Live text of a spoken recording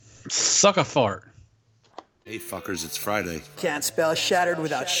Suck a fart. Hey fuckers, it's Friday. Can't spell shattered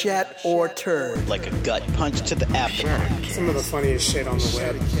without shat or turd. Like a gut punch to the abdomen. Some of the funniest shit on the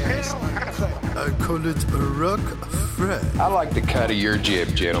web. I call it a rock Fred. I like the cut of your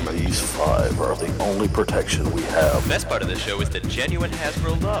jib, gentlemen. These 5 are the only protection we have. The best part of the show is the genuine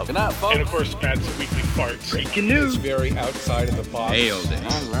Hasbro love. Good night, folks. And of course, Pat's weekly farts. Breaking news. It's very outside of the box. I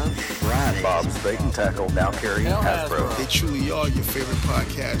love Friday. Bob's Bait and Tackle, now carrying Hasbro. They truly are your favorite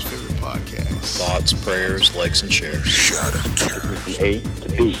podcast. Thoughts, prayers, likes, and shares. Shattercast. A to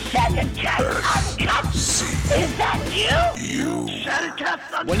B. Shattercast Uncut. Is that you?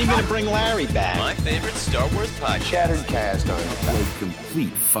 Shattercast. When are you going to bring Larry back? My favorite Star Wars podcast. Shattered Cast Uncut.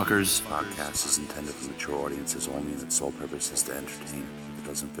 Complete fuckers. Podcast is intended for mature audiences only, and its sole purpose is to entertain. If it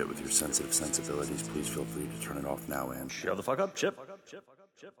doesn't fit with your sensitive sensibilities, please feel free to turn it off now and Shut the fuck up, Chip.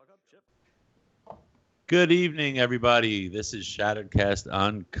 Good evening, everybody. This is Shattered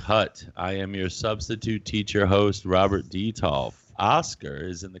Uncut. I am your substitute teacher host, Robert Detolf. Oscar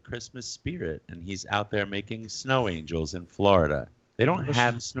is in the Christmas spirit, and he's out there making snow angels in Florida. They don't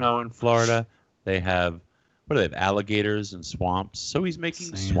have snow in Florida. They have, what do they have, alligators and swamps. So he's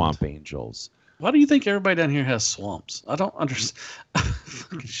making swamp angels. Why do you think everybody down here has swamps? I don't understand.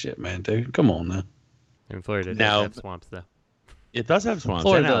 Fucking shit, man, dude. Come on now. In Florida, it does have swamps, though. It does have swamps.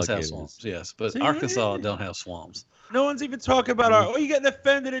 Florida does have swamps, yes, but See, Arkansas don't have swamps. No one's even talking about our. Oh, you getting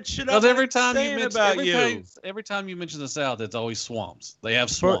offended at shit? Because every time you mention the South, it's always swamps. They have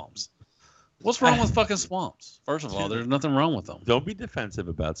swamps. What's wrong with fucking swamps? First of all, there's nothing wrong with them. Don't be defensive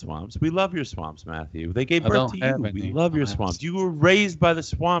about swamps. We love your swamps, Matthew. They gave birth to you. We love your swamps. You were raised by the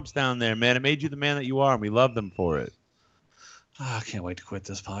swamps down there, man. It made you the man that you are, and we love them for it. Oh, I can't wait to quit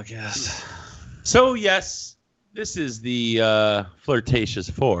this podcast. So, yes, this is the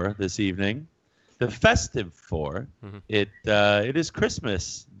flirtatious 4 this evening. The festive 4. Mm-hmm. It is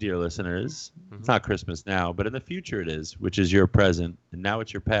Christmas, dear listeners. Mm-hmm. It's not Christmas now, but in the future it is, which is your present, and now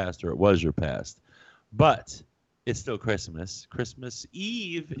it's your past, or it was your past. But it's still Christmas. Christmas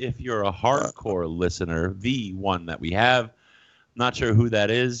Eve, if you're a hardcore listener, the one that we have. Not sure who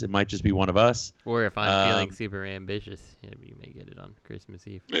that is. It might just be one of us. Or if I'm feeling super ambitious, you may get it on Christmas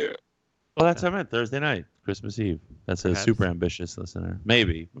Eve. Yeah. Well, that's what I meant. Thursday night, Christmas Eve. That's a super ambitious listener.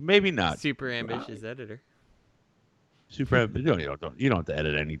 Maybe not. Super ambitious editor. You don't have to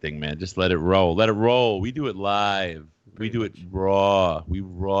edit anything, man. Just let it roll. Let it roll. We do it live. We do it raw. We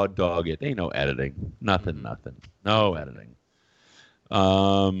raw dog it. Ain't no editing. Nothing. No editing.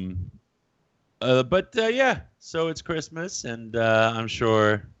 Yeah. So it's Christmas, and I'm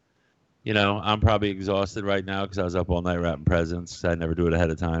sure. I'm probably exhausted right now because I was up all night wrapping presents. I never do it ahead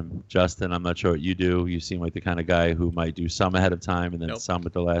of time. Justin, I'm not sure what you do. You seem like the kind of guy who might do some ahead of time and then some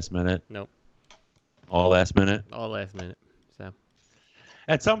at the last minute. Nope. All last minute? All last minute. So.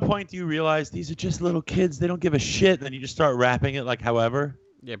 At some point, do you realize these are just little kids? They don't give a shit. Then you just start wrapping it like however?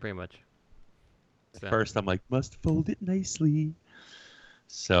 Yeah, pretty much. So. First, I'm like, must fold it nicely.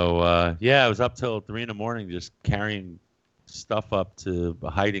 So, I was up till 3 a.m. just carrying stuff up to a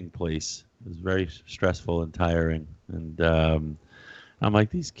hiding place. It was very stressful and tiring, and I'm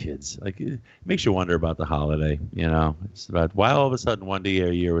like, these kids, like, it makes you wonder about the holiday. It's about why all of a sudden one day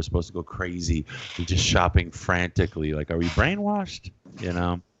a year we're supposed to go crazy. We're just shopping frantically. Like, are we brainwashed? Pretty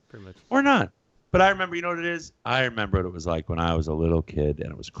much. Or not. But I remember, you know what it is? I remember what it was like when I was a little kid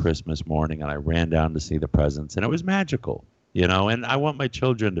and it was Christmas morning and I ran down to see the presents and it was magical, and I want my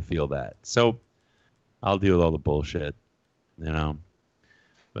children to feel that. So I'll deal with all the bullshit.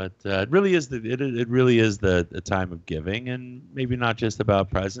 But it really is the time of giving, and maybe not just about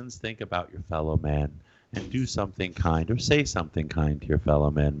presents. Think about your fellow man and do something kind or say something kind to your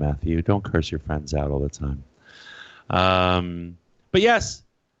fellow man, Matthew. Don't curse your friends out all the time. But yes,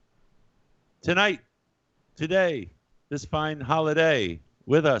 today, this fine holiday,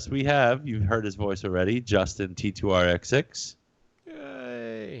 with us we have, you've heard his voice already, Justin T2RX6.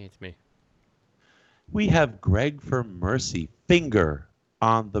 Yay, it's me. We have Greg for Mercy, finger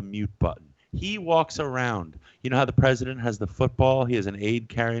on the mute button. He walks around. You know how the president has the football? He has an aide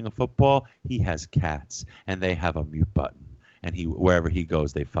carrying a football. He has cats, and they have a mute button. And wherever he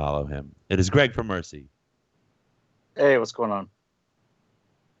goes, they follow him. It is Greg for Mercy. Hey, what's going on?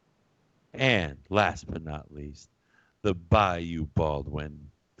 And last but not least, the Bayou Baldwin,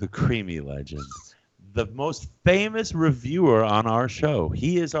 the creamy legend. The most famous reviewer on our show.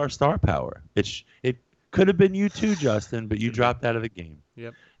 He is our star power. It could have been you too, Justin, but you dropped out of the game.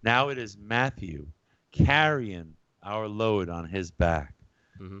 Yep. Now it is Matthew carrying our load on his back.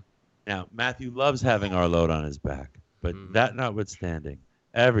 Mm-hmm. Now, Matthew loves having our load on his back, but that notwithstanding,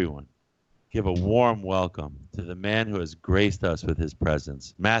 everyone give a warm welcome to the man who has graced us with his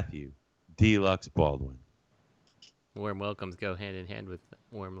presence, Matthew Deluxe Baldwin. Warm welcomes go hand in hand with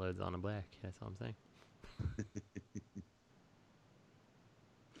warm loads on a black. That's all I'm saying.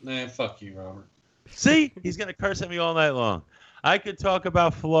 Man, fuck you, Robert. See? He's going to curse at me all night long. I could talk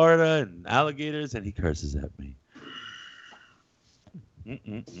about Florida and alligators, and he curses at me.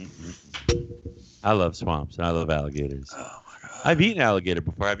 I love swamps, and I love alligators. Oh, my God. I've eaten alligator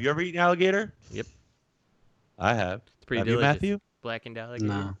before. Have you ever eaten alligator? Yep. I have. It's pretty have delicious. You, Matthew? Blackened alligator?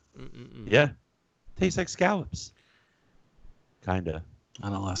 No. Yeah. Tastes like scallops. Kinda. I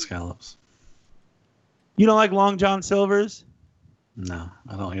don't like scallops. You don't like Long John Silvers? No,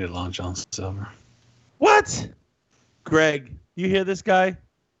 I don't eat Long John Silver. What? Greg, you hear this guy?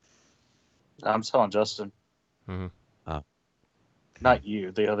 I'm telling Justin. Mm-hmm. Oh. Not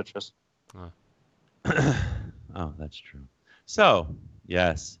you, the other Justin. Oh, that's true. So,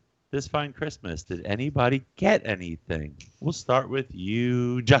 yes, this fine Christmas, did anybody get anything? We'll start with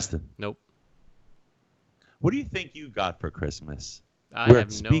you, Justin. Nope. What do you think you got for Christmas? I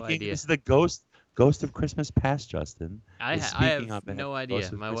have no idea. This is the ghost of Christmas past, Justin. I have no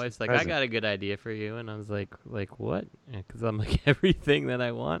idea. My wife's like, I got a good idea for you. And I was like what? Because I'm like, everything that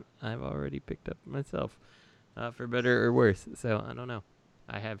I want, I've already picked up myself, for better or worse. So I don't know.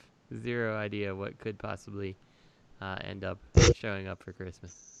 I have zero idea what could possibly end up showing up for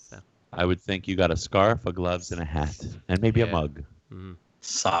Christmas. So I would think you got a scarf, a gloves, and a hat, and maybe a mug. Mm-hmm.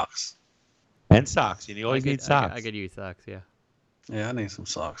 Socks. And socks. You always need socks. I could use socks, yeah. Yeah, I need some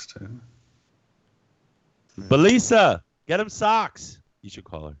socks, too. Belisa, get him socks. You should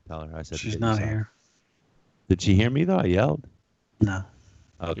call her. Tell her I said she's not here. Did she hear me, though? I yelled. No.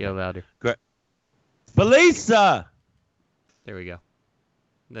 Okay. Yell louder. Great. Belisa! There we go.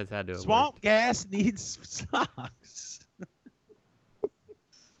 That's how to do it. Swamp gas needs socks.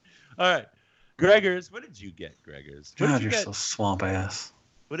 All right. Gregors, what did you get, Gregors? God, you're so swamp ass.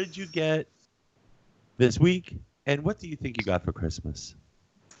 What did you get this week? And what do you think you got for Christmas?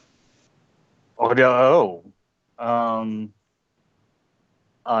 I got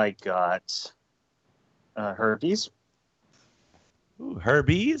Herbies. Ooh,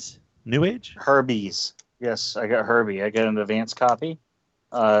 Herbies? New Age? Herbies. Yes, I got Herbie. I got an advanced copy.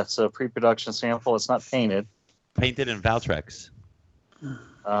 It's a pre-production sample. It's not painted. Painted in Valtrex.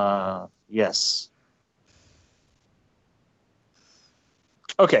 Yes.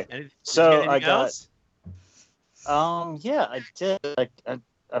 Okay. So I got. Else? Yeah, I did.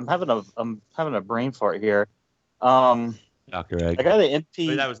 I'm having a brain fart here. Dr. Egg. I got an MP.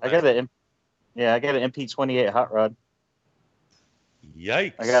 Wait, that was I got an MP28 hot rod.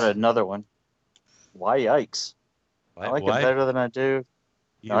 Yikes! I got another one. Why yikes? I like it better than I do.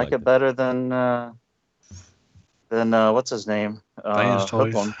 I like it better than what's his name?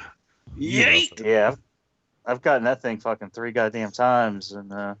 Hook'em. Yeah, I've gotten that thing fucking 3 goddamn times,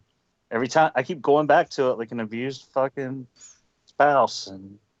 and every time I keep going back to it like an abused fucking spouse.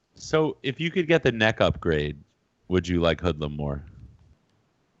 And so, if you could get the neck upgrade, would you like Hoodlum more?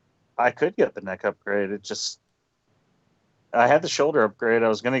 I could get the neck upgrade. I had the shoulder upgrade. I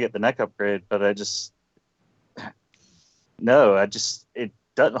was going to get the neck upgrade, but it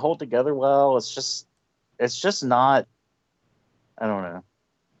doesn't hold together well. It's just not, I don't know.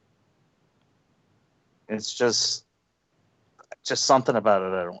 It's just something about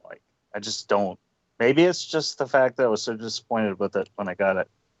it I don't like. I just don't. Maybe it's just the fact that I was so disappointed with it when I got it.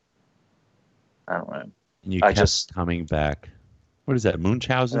 I don't know. And you kept coming back. What is that?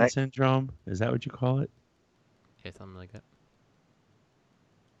 Munchausen syndrome? Is that what you call it? Yeah, something like that.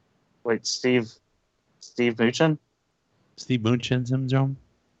 Wait, Steve Munchin? Steve Munchin syndrome?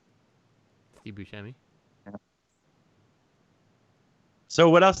 Steve Buscemi. Yeah. So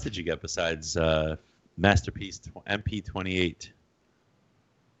what else did you get besides Masterpiece MP28?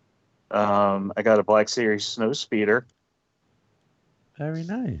 I got a Black Series Snow Speeder. Very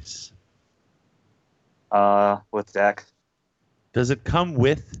nice. With deck. Does it come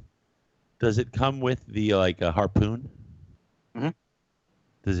with the a harpoon? Mm-hmm.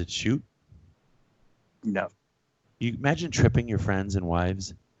 Does it shoot? No. You imagine tripping your friends and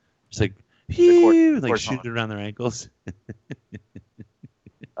wives, just like phew, like shoot it around their ankles.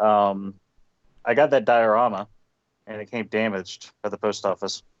 I got that diorama, and it came damaged at the post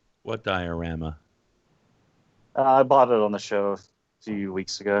office. What diorama? I bought it on the show a few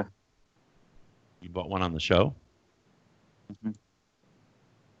weeks ago. You bought one on the show? Mm-hmm.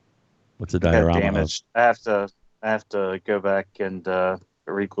 What's a diorama? Damaged. I have to go back and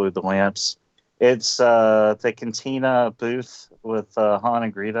re-glue the lamps. It's the Cantina booth with Han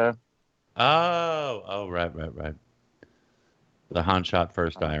and Greedo. Oh, right. The Han shot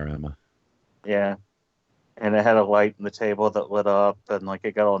first diorama. Yeah. And it had a light in the table that lit up, and like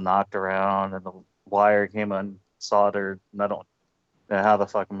it got all knocked around, and the wire came unsoldered. And I don't know how the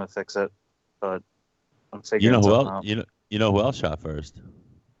fuck I'm gonna fix it, but I'm figuring it out. You know who else shot first?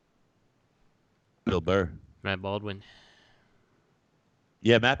 Bill Burr. Matt Baldwin.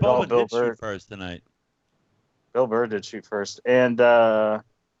 Yeah, Matt Baldwin did shoot first tonight. Bill Burr did shoot first, and Han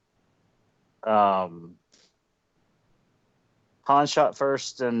shot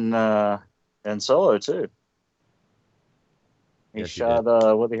first in Solo too. He shot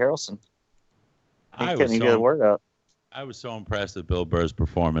Woody Harrelson. He couldn't even get a word out. I was so impressed with Bill Burr's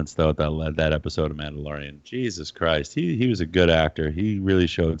performance, though, that episode of Mandalorian. Jesus Christ, he was a good actor. He really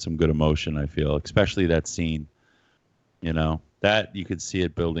showed some good emotion, I feel, especially that scene. You know, that you could see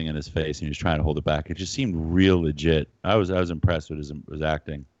it building in his face, and he was trying to hold it back. It just seemed real legit. I was impressed with his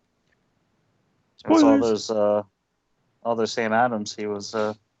acting. Spoilers. All those Sam Adams, he was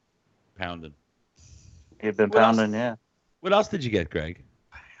pounding. He had been pounding, yeah. What else did you get, Greg?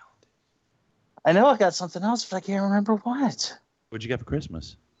 I know I got something else, but I can't remember what. What'd you get for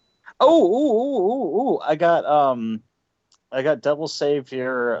Christmas? I got Devil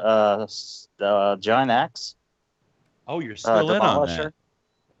Savior, Giant Axe. Oh, you're still in on that?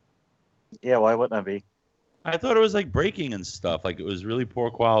 Yeah, why wouldn't I be? I thought it was like breaking and stuff. Like it was really poor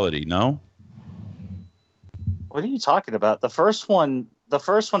quality. No. What are you talking about? The first one I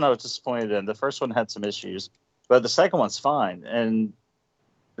was disappointed in. The first one had some issues, but the second one's fine. And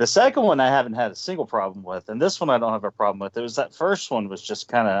the second one I haven't had a single problem with, and this one I don't have a problem with. It was that first one was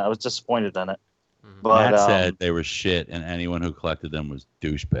just I was disappointed in it. But Matt said they were shit, and anyone who collected them was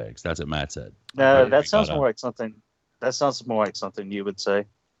douchebags. That's what Matt said. No, that sounds more like something. That sounds more like something you would say.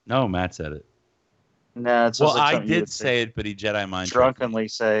 No, Matt said it. No, it well, like I did say it, but he Jedi mind drunkenly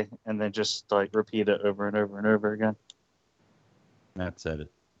say, and then just like repeat it over and over and over again. Matt said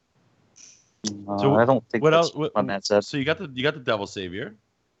it. So I don't think what that's else? What Matt said. So you got the Devil Savior.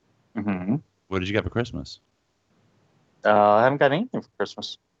 Mm-hmm. What did you get for Christmas? I haven't got anything for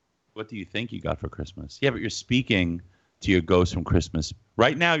Christmas. What do you think you got for Christmas? Yeah, but you're speaking to your ghost from Christmas.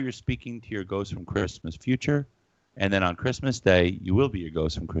 Right now, you're speaking to your ghost from Christmas future. And then on Christmas Day, you will be your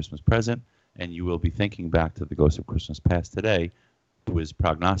ghost from Christmas present. And you will be thinking back to the ghost of Christmas past today, who is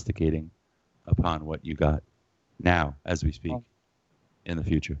prognosticating upon what you got now as we speak in the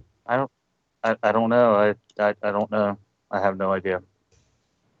future. I don't know. I don't know. I have no idea.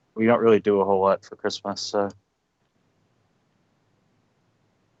 We don't really do a whole lot for Christmas, so.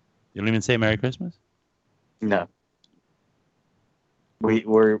 You don't even say Merry Christmas? No.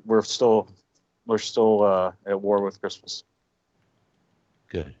 We're still at war with Christmas.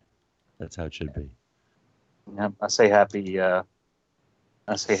 Good. That's how it should be. Yeah, I say happy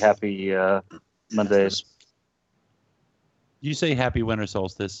Mondays. You say happy winter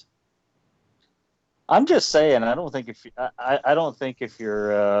solstice? I'm just saying. I don't think if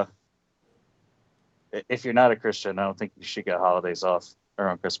you're not a Christian, I don't think you should get holidays off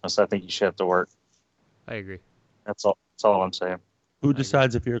around Christmas. I think you should have to work. I agree. That's all I'm saying. Who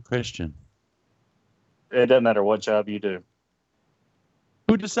decides if you're a Christian? It doesn't matter what job you do.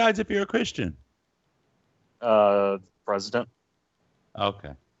 Who decides if you're a Christian? President.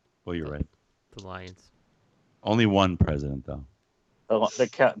 Okay. Well, you're right. The Lions. Only one president, though.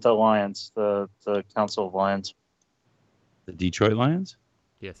 The Lions. The Council of Lions. The Detroit Lions?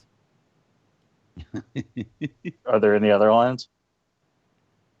 Yes. Are there any other Lions?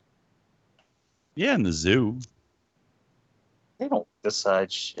 Yeah, in the zoo. They don't decide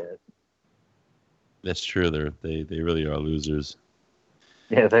shit. That's true. They really are losers.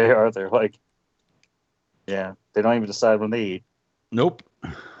 Yeah, they are. They're like, yeah, they don't even decide when they eat. Nope.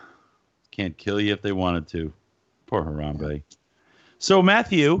 Can't kill you if they wanted to. Poor Harambe. So,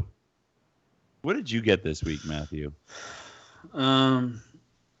 Matthew, what did you get this week, Matthew? I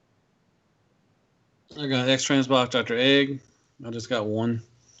got X-Transbox Dr. Egg. I just got one.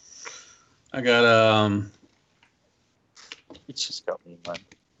 I got It's just got me one.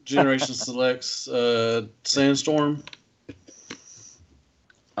 Generation Selects Sandstorm.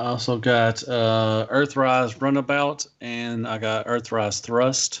 I also got Earthrise Runabout, and I got Earthrise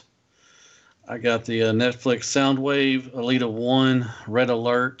Thrust. I got the Netflix Soundwave, Alita 1, Red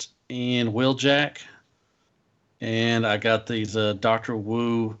Alert, and Wheeljack. And I got these Dr.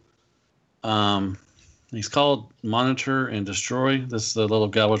 Wu. He's called Monitor and Destroy. This is the little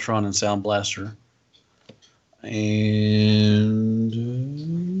Galvatron and Sound Blaster. And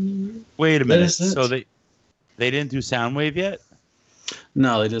wait a minute. So they didn't do Soundwave yet?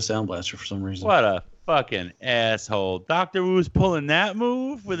 No, they did Sound Blaster for some reason. What a fucking asshole. Dr. Wu's pulling that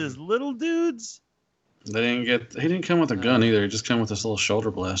move with his little dudes? He didn't come with a gun either. He just came with this little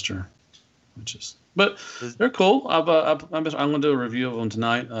shoulder blaster. But they're cool. I'm going to do a review of them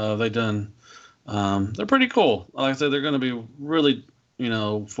tonight. They're pretty cool. Like I said, they're going to be really,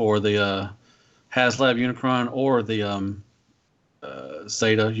 for the HasLab Unicron or the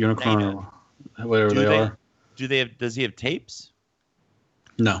Zeta Unicron or whatever they are. Does he have tapes?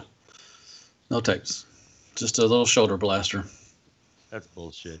 No tapes. Just a little shoulder blaster. That's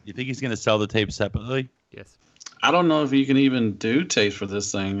bullshit. You think he's going to sell the tapes separately? Yes. I don't know if you can even do tapes for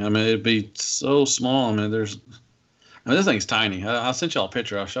this thing. I mean, it'd be so small. I mean, this thing's tiny. I sent y'all a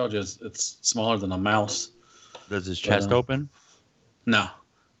picture. I showed you. It's smaller than a mouse. Does his chest open? No,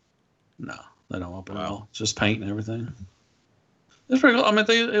 they don't open at all. It's just paint and everything. It's pretty cool. I mean,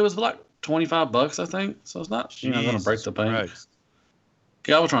 it was like $25, I think. So it's not going to break the bank. Christ.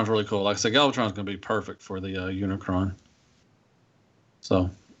 Galvatron's really cool. Like I said, Galvatron's going to be perfect for the Unicron.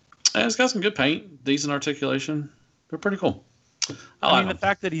 So, and it's got some good paint, decent articulation. They're pretty cool. I mean, the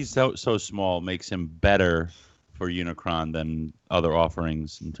fact that he's so small makes him better for Unicron than other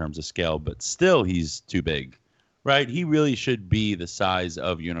offerings in terms of scale, but still he's too big, right? He really should be the size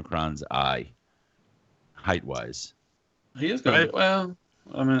of Unicron's eye, height-wise. He is going to be. Well,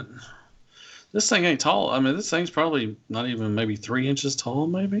 I mean, this thing ain't tall. I mean, this thing's probably not even maybe 3 inches tall,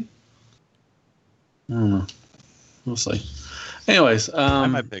 maybe. I don't know. We'll see. Anyways, I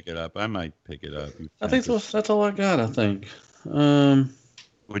might pick it up. I think that's all I got. I think.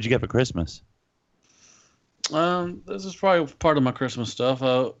 What'd you get for Christmas? This is probably part of my Christmas stuff.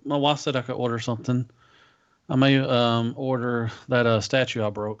 My wife said I could order something. I may order that statue I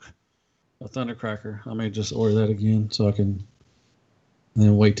broke, a Thundercracker. I may just order that again so I can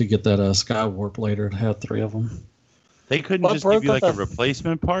then wait to get that Skywarp later to have 3 of them. They couldn't just give you like a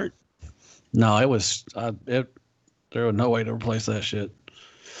replacement part? No, it was there was no way to replace that shit.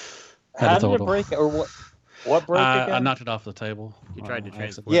 How did it break? Or what broke again? I knocked it off the table. You tried to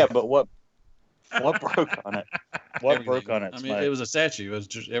transfer it. Yeah, but what broke on it? What broke on it? I mean, it was a statue. It was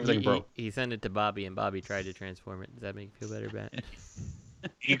just everything broke. He sent it to Bobby, and Bobby tried to transform it. Does that make you feel better, Bat?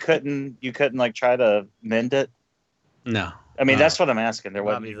 You couldn't like try to mend it? No. I mean, that's what I'm asking. There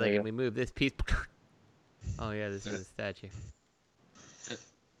wasn't. Bobby's like, if we move this piece. Oh yeah, this is a statue.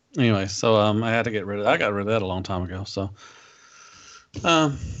 Anyway, so I had to get rid of. I got rid of that a long time ago. So.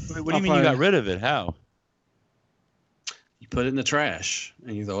 What do you mean you got rid of it? How? You put it in the trash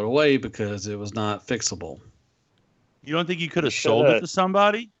and you throw it away because it was not fixable. You don't think you could have sold it to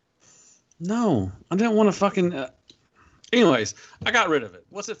somebody? No, I didn't want to fucking. Anyways, I got rid of it.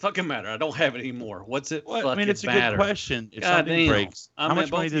 What's it fucking matter? I don't have it anymore. What's it fucking matter? I mean, it's a good question. If something breaks, how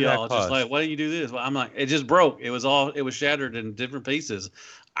much money did that cost? Just like, why didn't you do this? Well, I'm like, it just broke. It was shattered in different pieces.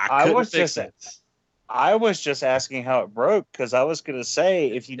 I couldn't fix it. I was just asking how it broke because I was going to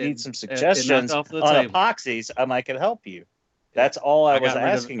say if you need some suggestions on epoxies, I could help you. That's all I was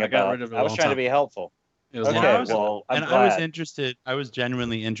asking about. I was trying to be helpful. I was interested. I was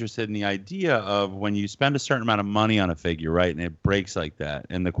genuinely interested in the idea of when you spend a certain amount of money on a figure, right, and it breaks like that.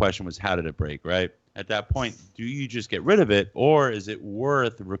 And the question was, how did it break, right? At that point, do you just get rid of it, or is it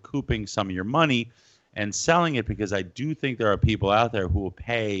worth recouping some of your money and selling it? Because I do think there are people out there who will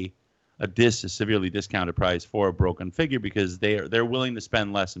pay a severely discounted price for a broken figure because they're willing to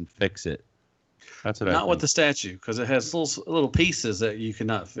spend less and fix it. That's what Not with the statue, because it has little pieces that you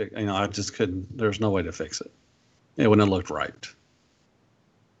cannot fix. I just couldn't. There's no way to fix it. It wouldn't have looked right.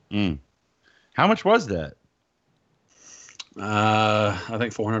 How much was that? I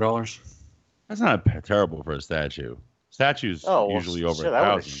think $400. That's not terrible for a statue. Statues usually over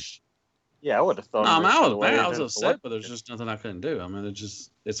 $1,000. Yeah, I would have thought. No, I was upset, but there's just nothing I couldn't do. I mean,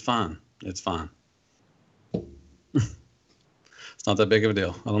 it's fine. It's fine. It's not that big of a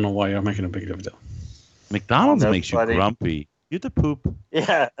deal. I don't know why you're making a big of a deal. McDonald's makes you grumpy. You have to poop.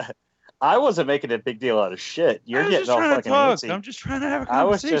 Yeah, I wasn't making a big deal out of shit. You're getting all fucking antsy. I'm just trying to have a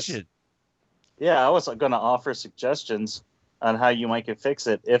conversation. I was going to offer suggestions on how you might fix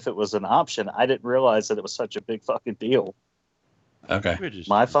it if it was an option. I didn't realize that it was such a big fucking deal. Okay.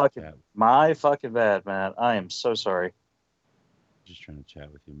 My fucking bad, man. I am so sorry. Just trying to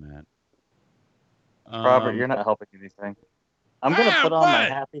chat with you, Matt. Robert, you're not helping anything. I'm going to put on my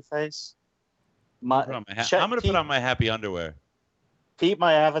happy face. I'm going to put on my happy underwear. Keep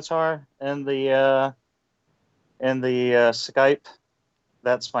my avatar in the Skype.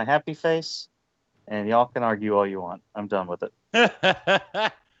 That's my happy face. And y'all can argue all you want. I'm done with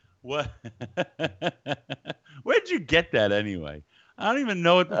it. What? Where'd you get that anyway? I don't even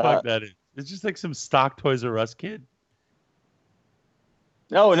know what the fuck that is. It's just like some stock Toys R Us kid.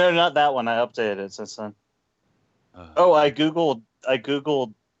 No, not that one. I updated it since then. I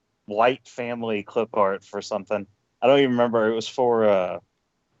googled white family clip art for something. I don't even remember. It was for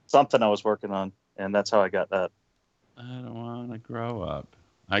something I was working on, and that's how I got that. I don't want to grow up.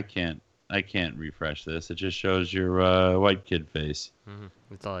 I can't refresh this. It just shows your white kid face. Mm-hmm.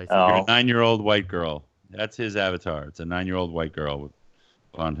 That's all I see. You're a 9-year-old white girl. That's his avatar. It's a 9-year-old white girl with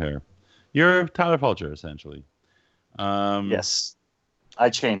blonde hair. You're Tyler Fulcher, essentially. Yes, I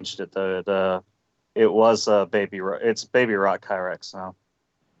changed it though. It was It's Baby Rock Hyrax now.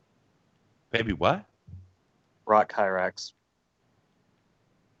 Baby what? Rock Hyrax.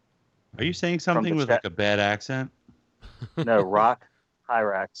 Are you saying something with like a bad accent? No, Rock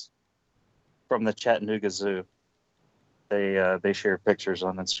Hyrax from the Chattanooga Zoo. They share pictures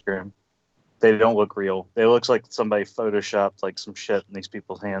on Instagram. They don't look real. They look like somebody photoshopped like some shit in these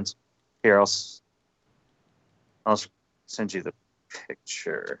people's hands. Here, I'll send you the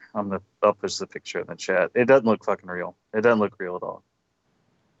picture. I'll post the picture in the chat. It doesn't look fucking real. It doesn't look real at all.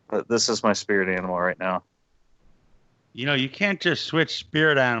 But this is my spirit animal right now. You know, you can't just switch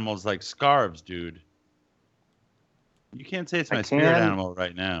spirit animals like scarves, dude. You can't say it's my spirit animal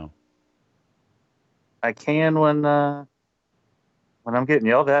right now. I can when I'm getting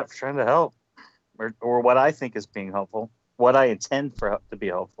yelled at for trying to help, or what I think is being helpful, what I intend to be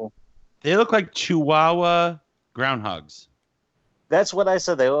helpful. They look like Chihuahua groundhogs. That's what I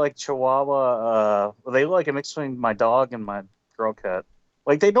said. They look like Chihuahua. They look like a mix between my dog and my girl cat.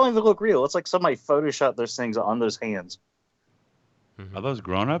 Like, they don't even look real. It's like somebody photoshopped those things on those hands. Mm-hmm. Are those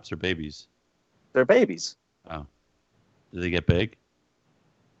grown-ups or babies? They're babies. Oh. Do they get big?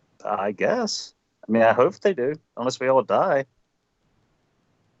 I guess. I mean, I hope they do, unless we all die.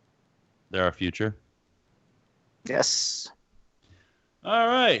 They're our future? Yes. All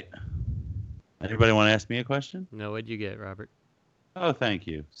right. Anybody want to ask me a question? No, what'd you get, Robert? Oh, thank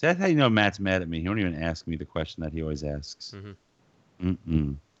you. So that's how you know Matt's mad at me. He won't even ask me the question that he always asks.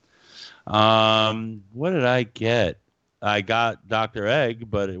 Mm-hmm. What did I get? I got Dr.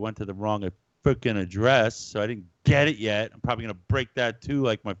 Egg, but it went to the wrong freaking address, so I didn't get it yet. I'm probably going to break that too,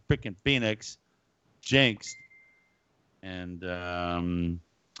 like my freaking Phoenix. Jinxed. And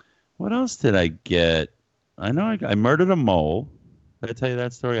what else did I get? I know I murdered a mole. Did I tell you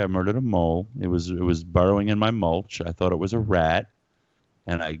that story? I murdered a mole. It was burrowing in my mulch. I thought it was a rat,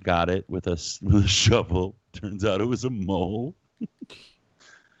 and I got it with a shovel. Turns out it was a mole.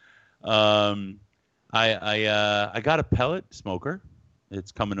 I got a pellet smoker.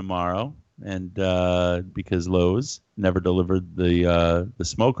 It's coming tomorrow, and because Lowe's never delivered the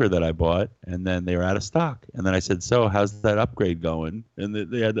smoker that I bought, and then they were out of stock. And then I said, "So, how's that upgrade going?" And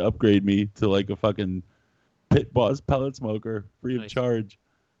they had to upgrade me to like a fucking Pit Boss pellet smoker, free of charge.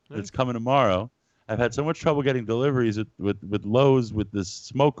 It's coming tomorrow. I've had so much trouble getting deliveries with Lowe's with this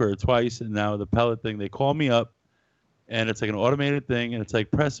smoker twice, and now the pellet thing. They call me up, and it's like an automated thing, and it's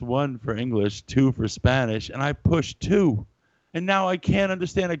like press 1 for English, 2 for Spanish, and I push 2. And now I can't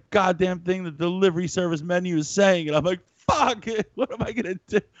understand a goddamn thing the delivery service menu is saying. And I'm like, fuck, what am I going to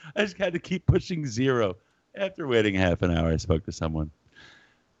do? I just had to keep pushing 0. After waiting half an hour, I spoke to someone.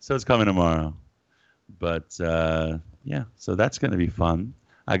 So it's coming tomorrow. But, yeah, so that's going to be fun.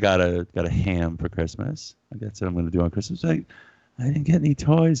 I got a ham for Christmas. That's what I'm going to do on Christmas. I didn't get any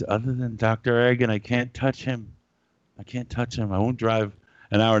toys other than Dr. Egg, and I can't touch him. I won't drive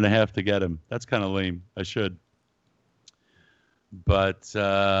an hour and a half to get him. That's kind of lame. I should. But,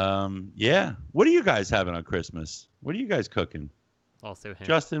 yeah. What are you guys having on Christmas? What are you guys cooking? Also ham.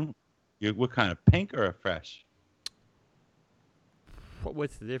 Justin, what kind of pink or a fresh?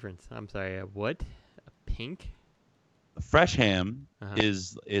 What's the difference? I'm sorry. What? A pink? A fresh ham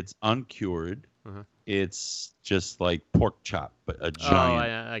it's uncured. It's just like pork chop, but a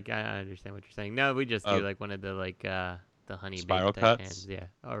giant. Oh, I understand what you're saying. No, we just do like one of the the honey spiral baked cuts. Hams. Yeah,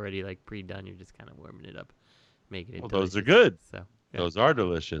 already like pre-done. You're just kind of warming it up, making it. Well, delicious. those are good. So yeah. Those are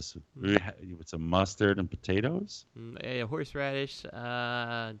delicious. With some mustard and potatoes. Horseradish.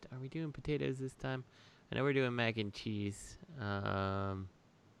 Are we doing potatoes this time? I know we're doing mac and cheese.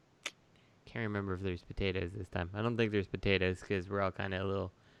 Can't remember if there's potatoes this time. I don't think there's potatoes because we're all kind of a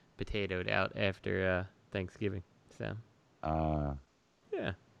little potatoed out after Thanksgiving. So.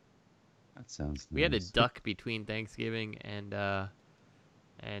 Yeah. That sounds. We had a duck between Thanksgiving and oh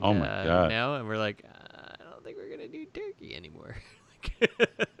my God. now, and we're like, I don't think we're gonna do turkey anymore.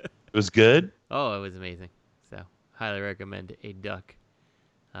 It was good. Oh, it was amazing. So highly recommend a duck.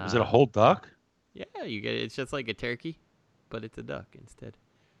 Was it a whole duck? Yeah, you get it. It's just like a turkey, but it's a duck instead.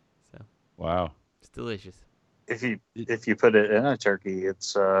 So. Wow. It's delicious. If you put it in a turkey,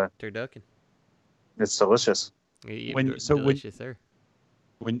 it's turducken. It's delicious. Delicious, sir.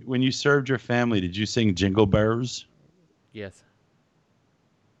 When you served your family, did you sing Jingle Bells? Yes.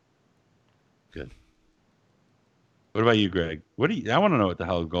 Good. What about you, Greg? I want to know what the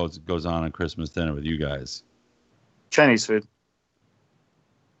hell goes on Christmas dinner with you guys. Chinese food.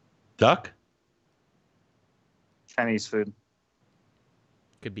 Duck? Chinese food.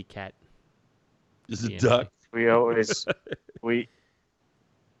 Could be cat. Is it duck? We always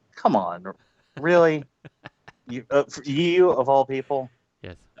come on, really? You of all people?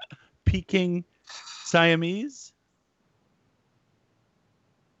 Yes. Peking Siamese?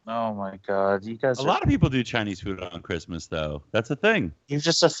 Oh my God, you guys! A lot of people do Chinese food on Christmas, though. That's a thing. You've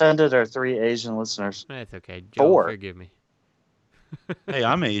just offended our 3 Asian listeners. That's okay. Joe, 4. forgive me. Hey,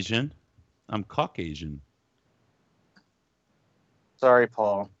 I'm Asian. I'm Caucasian. Sorry,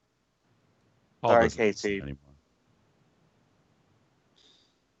 Paul. Sorry, doesn't listen KT.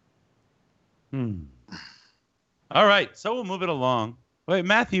 anymore. All right, so we'll move it along. Wait,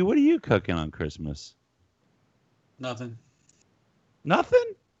 Matthew, what are you cooking on Christmas? Nothing.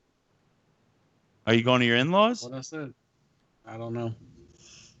 Nothing? Are you going to your in-laws? What I said. I don't know.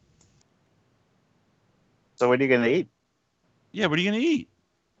 So what are you going to eat? Yeah, what are you going to eat?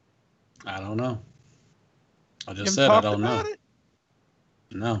 I don't know. I You just haven't said I talked don't know. about it?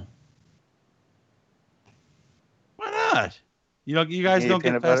 No. Why not? You guys Eat don't get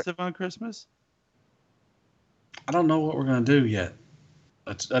peanut butter? festive on Christmas? I don't know what we're going to do yet.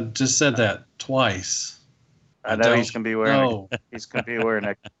 I just said that twice. I know he's going to be wearing. He's going to be wearing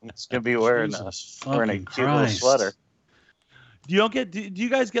a. He's going to be wearing a fucking cute little Christ. sweater. Do you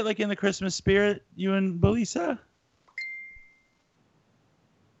guys get like in the Christmas spirit, you and Belisa?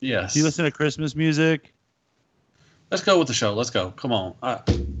 Yes. Do you listen to Christmas music? Let's go with the show. Let's go. Come on.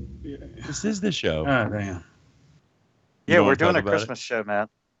 This is the show. Ah, damn. Yeah, don't we're wanna doing talk a about Christmas show, man.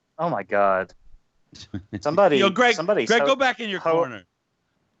 Oh my God. Somebody. Yo, Greg, somebody's go back in your corner.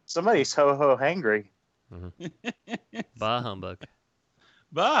 Somebody's ho hangry. Bah humbug.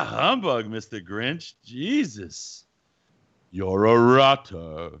 Bah humbug, Mr. Grinch. Jesus. You're a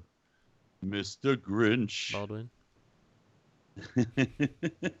rotter, Mr. Grinch. Baldwin.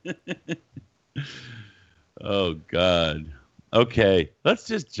 Oh, God. Okay, let's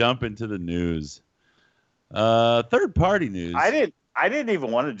just jump into the news. Third-party news. I didn't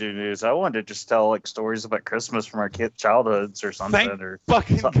even want to do news. I wanted to just tell like stories about Christmas from our kids' childhoods or something.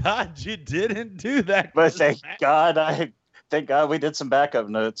 Thank God you didn't do that. But thank God we did some backup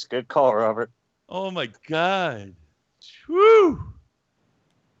notes. Good call, Robert. Oh my God. Woo.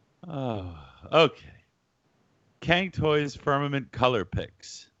 Oh, okay. Kang Toys Firmament Color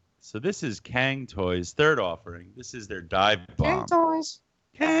Picks. So this is Kang Toys' third offering. This is their dive bomb.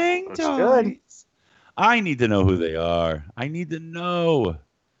 Kang Looks Toys. good. I need to know who they are. I need to know.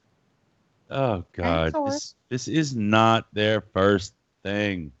 Oh God, this is not their first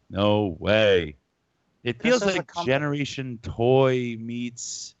thing. No way. It feels like Generation Toy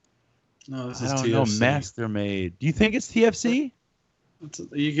meets. No, this I is don't TFC. know, Mastermade. Do you think it's TFC?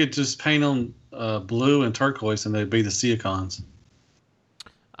 You could just paint them blue and turquoise, and they'd be the Seacons.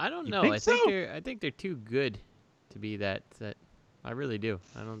 I don't know. I think they're too good to be that set. I really do.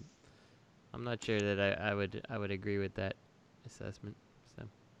 I'm not sure that I would agree with that assessment. So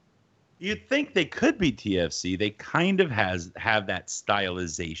You'd think they could be TFC. They kind of have that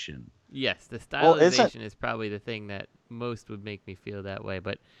stylization. yes, the stylization is probably the thing that most would make me feel that way.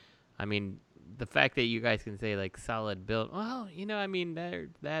 But I mean, the fact that you guys can say like solid build, well, I mean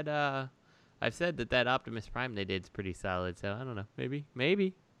that I've said that Optimus Prime they did is pretty solid. So I don't know.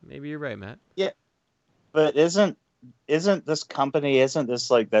 Maybe you're right, Matt. Yeah, but isn't this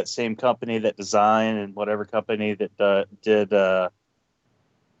like that same company that designed and whatever company that did the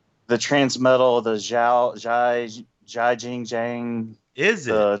Transmetal, the Jiajing? Is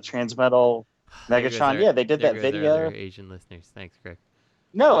it the Transmetal Megatron? Yeah, they did that video. Our Asian listeners, thanks, Greg.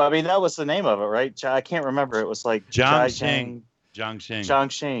 No, I mean that was the name of it, right? I can't remember. It was like Zhangxing.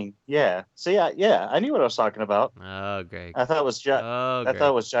 Yeah. See, I knew what I was talking about. Oh, Greg. I thought it was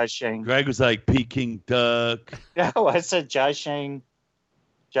Jiajing. Greg was like Peking duck. No, I said Jiajing,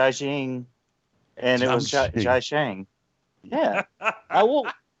 and it was Jiasheng. Yeah, I will.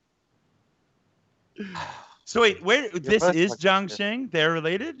 So wait, this is Zhangxing? They're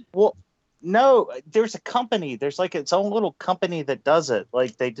related? Well, no, there's a company. There's like its own little company that does it.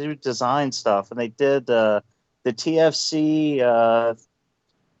 Like they do design stuff, and they did the TFC.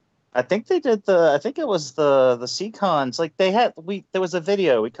 I think they did I think it was the Seacons. Like there was a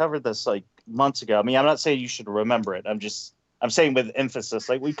video. We covered this like months ago. I mean, I'm not saying you should remember it. I'm saying with emphasis.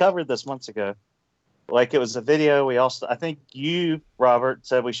 Like we covered this months ago. Like it was a video. I think you, Robert,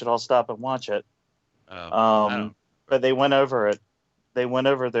 said we should all stop and watch it. But they went over it. They went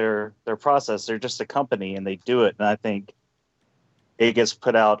over their process. They're just a company and they do it. And I think it gets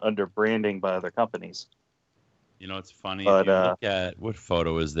put out under branding by other companies. You know, it's funny. But, if you look at what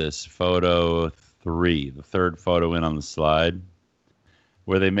photo is this? Photo 3, the third photo in on the slide,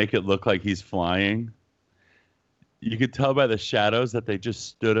 where they make it look like he's flying. You could tell by the shadows that they just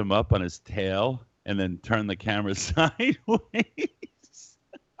stood him up on his tail and then turned the camera sideways.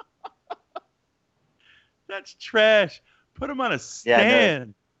 That's trash. Put him on a stand.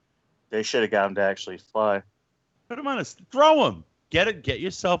 No, they should have got him to actually fly. Put him on a throw him. Get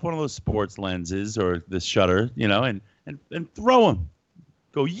yourself one of those sports lenses or the shutter, you know, and throw him.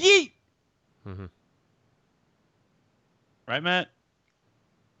 Go yeet. Mm-hmm. Right, Matt?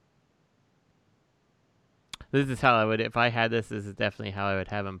 This is how I would, if I had this is definitely how I would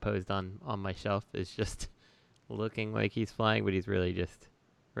have him posed on my shelf. It's just looking like he's flying, but he's really just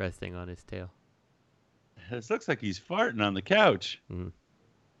resting on his tail. This looks like he's farting on the couch. Mm-hmm.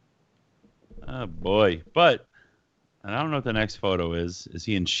 Oh, boy. But I don't know what the next photo is. Is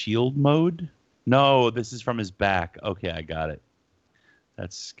he in shield mode? No, this is from his back. Okay, I got it.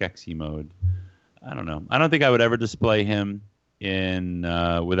 That's Skeksis mode. I don't know. I don't think I would ever display him in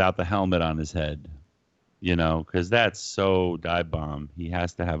without the helmet on his head. You know, because that's so dive bomb. He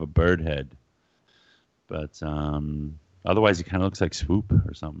has to have a bird head. But otherwise, he kind of looks like Swoop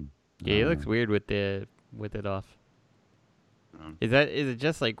or something. Yeah, he looks weird with it off. Is it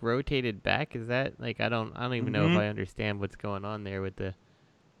just like rotated back? Is that like I don't even know if I understand what's going on there with the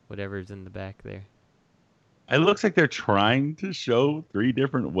whatever's in the back there. It looks like they're trying to show 3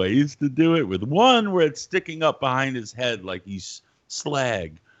 different ways to do it. With 1 where it's sticking up behind his head like he's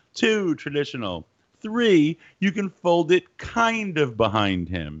slag. 2, traditional. 3, you can fold it kind of behind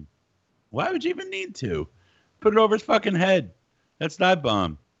him. Why would you even need to? Put it over his fucking head. That's dive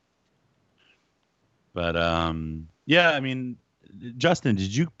bomb. But yeah, I mean, Justin,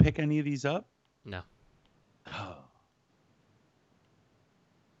 did you pick any of these up? No. Oh.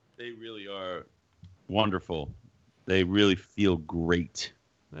 They really are wonderful. They really feel great.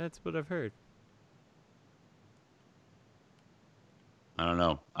 That's what I've heard. I don't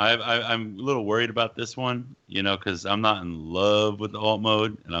know. I'm a little worried about this one, you know, because I'm not in love with the alt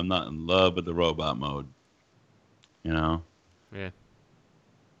mode and I'm not in love with the robot mode. You know? Yeah.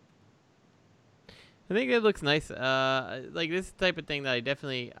 I think it looks nice. Like this type of thing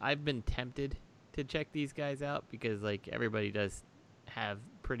that I've been tempted to check these guys out because like everybody does have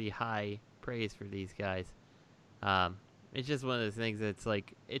pretty high praise for these guys. It's just one of those things that's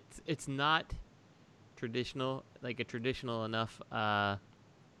like it's not traditional, like a traditional enough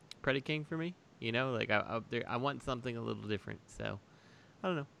Predaking for me. You know, like I want something a little different. So I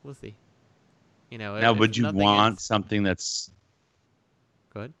don't know. We'll see. You know. Now, would you want something that's?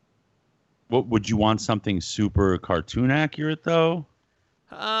 Go ahead. What would you want? Something super cartoon accurate though?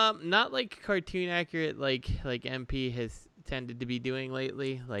 Not like cartoon accurate, like MP has tended to be doing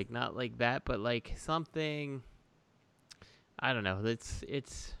lately. Like not like that, but like something. I don't know. It's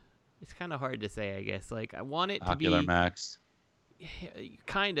kind of hard to say, I guess. Like I want it to be Ocular Max.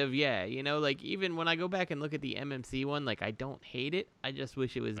 Kind of, yeah. You know, like even when I go back and look at the MMC one, like I don't hate it. I just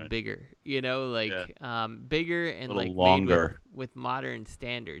wish it was bigger. You know, like bigger and like longer made with modern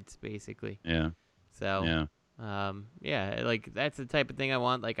standards, basically. Yeah. So yeah, like that's the type of thing I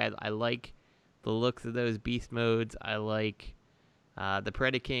want. Like I like the looks of those beast modes. I like the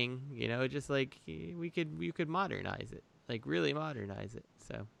Predaking. You know, just like you could modernize it, like really modernize it.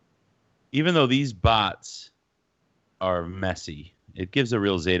 So even though these bots are messy, it gives a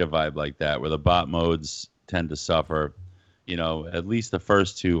real Zeta vibe like that, where the bot modes tend to suffer. You know, at least the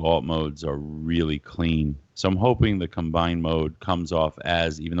first 2 alt modes are really clean. So I'm hoping the combined mode comes off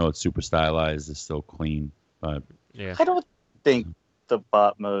as, even though it's super stylized, is still clean. But yeah, I don't think the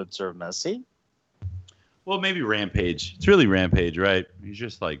bot modes are messy. Well, maybe Rampage. It's really Rampage, right? He's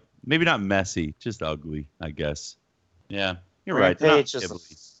just like, maybe not messy, just ugly, I guess. Yeah, you're right. Rampage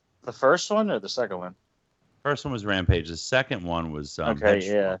is the first one or the second one? First one was Rampage. The second one was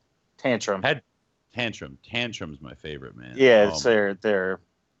Tantrum. Tantrum's my favorite, man. Yeah, it's their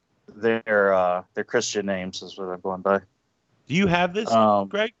Christian names is what I'm going by. Do you have this,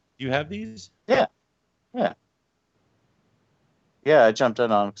 Greg? Do you have these? Yeah. I jumped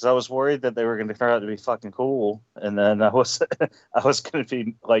in on them because I was worried that they were going to turn out to be fucking cool, and then I was going to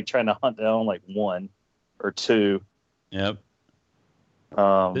be like trying to hunt down like 1 or 2. Yep.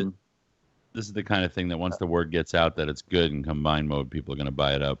 This is the kind of thing that once the word gets out that it's good in combined mode, people are going to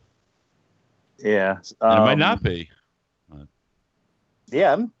buy it up. Yeah. And it might not be.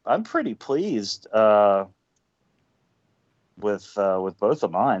 Yeah, I'm pretty pleased with both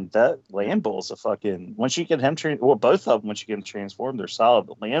of mine. That Land Bull's a fucking, once you get him both of them, once you get them transformed, they're solid.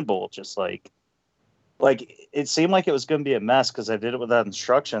 But Land Bull just like like it seemed like it was going to be a mess because I did it without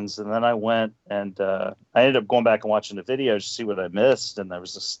instructions, and then I went and I ended up going back and watching the video to see what I missed, and there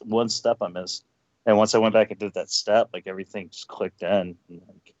was this one step I missed, and once I went back and did that step, like everything just clicked in. And,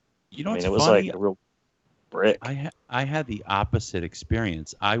 like, you know, it was like a real brick. I had the opposite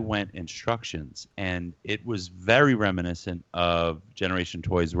experience. I went instructions, and it was very reminiscent of Generation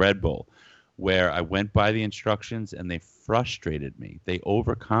Toys Red Bull, where I went by the instructions and they frustrated me. They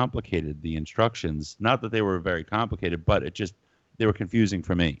overcomplicated the instructions. Not that they were very complicated, but they were confusing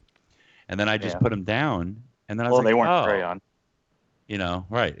for me. And then I just put them down, and then I was like, they weren't crayon. You know,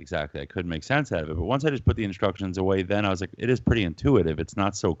 right, exactly. I couldn't make sense out of it. But once I just put the instructions away, then I was like, it is pretty intuitive. It's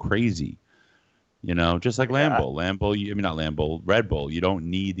not so crazy. You know, just like Lambo. Not Lambo, Red Bull. You don't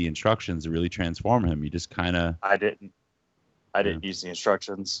need the instructions to really transform him. You just kind of... I didn't use the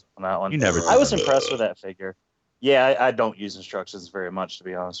instructions on that one. You never did. I was impressed with that figure. Yeah, I don't use instructions very much, to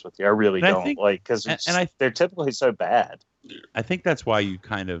be honest with you. I really don't. Because they're typically so bad. I think that's why you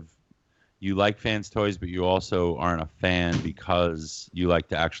like Fans Toys, but you also aren't a fan because you like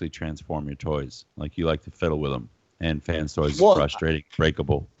to actually transform your toys. Like, you like to fiddle with them. And Fans Toys is frustrating,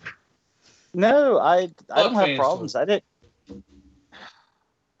 breakable. No, I don't have problems. I didn't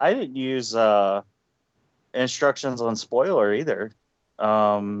use instructions on Spoiler either.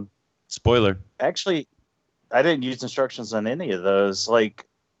 Spoiler. Actually, I didn't use instructions on any of those. Like,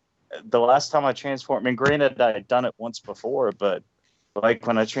 the last time I transformed, granted I had done it once before, but like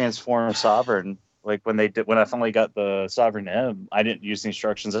when I transformed Sovereign, like when I finally got the Sovereign M, I didn't use the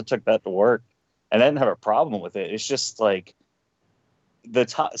instructions. I took that to work, and I didn't have a problem with it. It's just like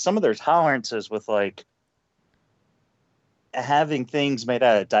some of their tolerances with like having things made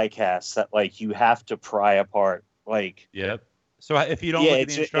out of die casts that like you have to pry apart. Like, yep. So if you don't look at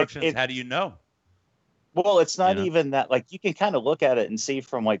the instructions, how do you know? Well, it's not even that. Like, you can kind of look at it and see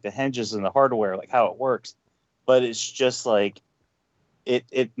from like the hinges and the hardware, like how it works, but it's just like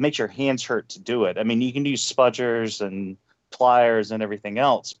it makes your hands hurt to do it. I mean, you can use spudgers and pliers and everything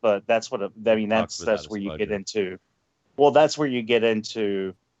else, but that's that's where you get into. Well, that's where you get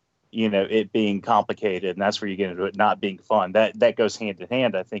into, it being complicated, and that's where you get into it not being fun. That goes hand in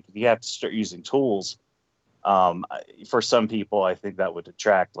hand. I think if you have to start using tools, for some people, I think that would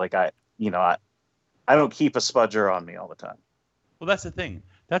detract. Like I don't keep a spudger on me all the time. Well, that's the thing.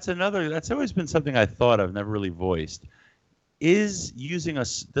 That's always been something I thought I've never really voiced. Is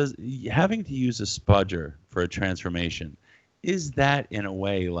having to use a spudger for a transformation, is that in a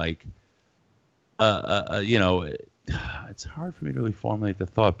way like, it's hard for me to really formulate the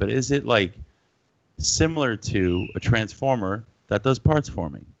thought, but is it like similar to a transformer that does parts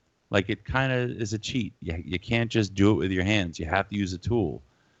forming? Like, it kind of is a cheat. You can't just do it with your hands. You have to use a tool.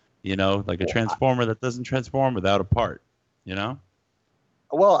 Like a transformer that doesn't transform without a part.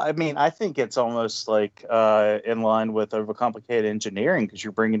 Well, I mean, I think it's almost like in line with overcomplicated engineering, because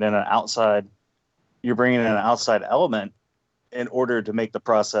you're bringing in an outside element in order to make the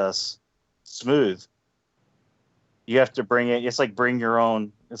process smooth. You have to bring it. It's like bring your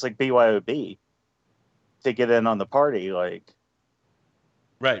own. It's like BYOB to get in on the party. Like,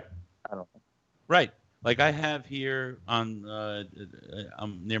 right. I don't know. Right. Like I have here on,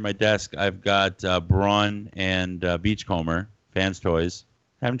 near my desk, I've got Braun and Beachcomber, Fans Toys.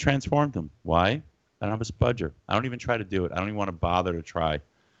 I haven't transformed them. Why? I don't have a spudger. I don't even try to do it. I don't even want to bother to try.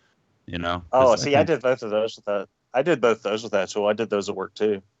 Oh, see, I did both of those with that. I did both those with that tool. I did those at work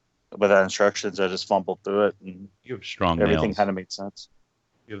too. Without instructions, I just fumbled through it, and you have strong everything nails. Kind of made sense.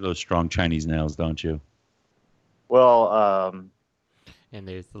 You have those strong Chinese nails, don't you? Well, and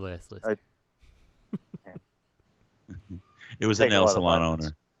there's the last list. It was a nail salon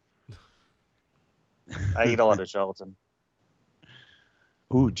owner. I eat a lot of gelatin.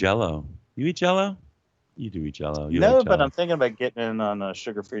 Ooh, Jello. You eat Jello? You do eat Jello. No, but I'm thinking about getting in on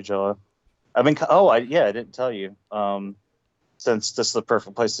sugar-free Jello. I didn't tell you. Since this is the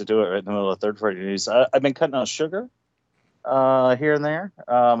perfect place to do it, right in the middle of third-party news, I've been cutting out sugar here and there.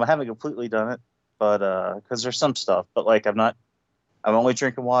 I haven't completely done it, but because there's some stuff. But like, I'm only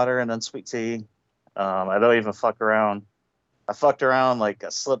drinking water and unsweet tea. I don't even fuck around. I fucked around, like I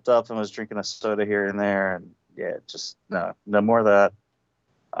slipped up and was drinking a soda here and there, and just no more of that.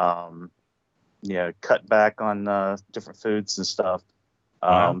 Cut back on different foods and stuff. So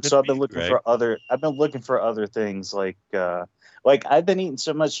I've been looking for other things like I've been eating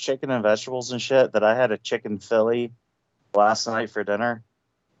so much chicken and vegetables and shit that I had a chicken Philly last night for dinner,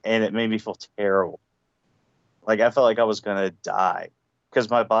 and it made me feel terrible. Like, I felt like I was gonna die because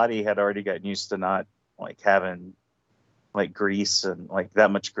my body had already gotten used to not like having like grease and like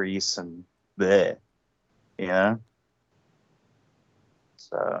that much grease and bleh,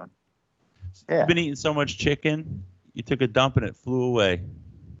 So Yeah. You've been eating so much chicken, you took a dump and it flew away.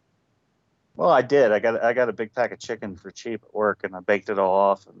 Well, I did. I got a big pack of chicken for cheap at work, and I baked it all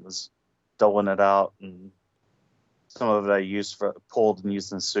off and was doling it out. And some of it I used pulled and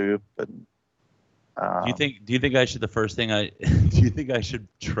used in soup. And do you think I should? The first thing do you think I should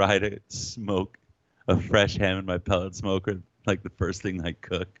try to smoke a fresh ham in my pellet smoker, like the first thing I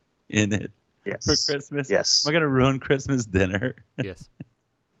cook in it for Christmas? Yes. Am I gonna ruin Christmas dinner? Yes.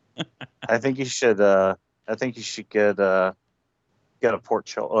 I think you should. Get a pork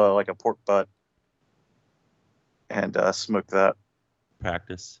like a pork butt, and smoke that.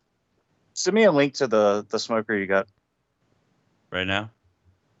 Practice. Send me a link to the smoker you got. Right now?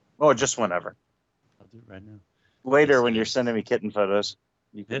 Oh, just whenever. I'll do it right now. Later, when you're sending me kitten photos,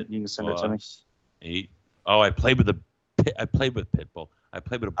 you can send it to me. 8. Oh, I played with Pitbull. I played with a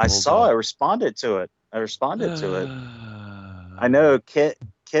bulldog. I saw. I responded to it. I know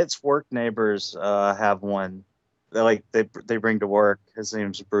Kit's work neighbors have one. They bring to work. His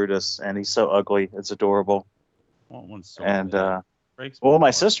name's Brutus, and he's so ugly. It's adorable. I want one so and bad.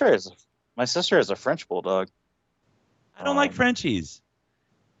 my sister has a French bulldog. I don't like Frenchies.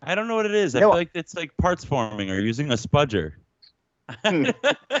 I don't know what it is. I feel like it's like parts forming or using a spudger.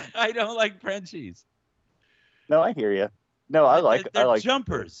 I don't like Frenchies. No, I hear you. No, I like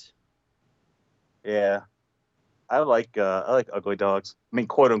jumpers. Yeah, I like ugly dogs. I mean,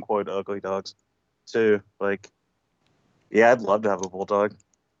 quote unquote ugly dogs, too. Like, yeah, I'd love to have a bulldog.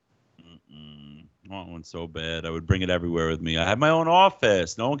 I want one so bad. I would bring it everywhere with me. I have my own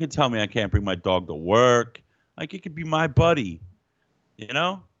office. No one can tell me I can't bring my dog to work. Like, it could be my buddy. You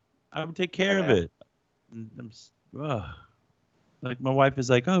know? I would take care of it. Like, my wife is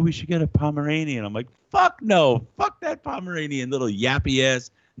like, oh, we should get a Pomeranian. I'm like, fuck no. Fuck that Pomeranian, little yappy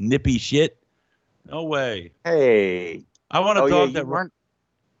ass, nippy shit. No way. Hey. I want a dog that weren't.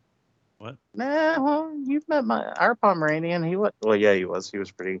 What? Nah, well, you've met our Pomeranian. He was. Well, yeah, he was. He was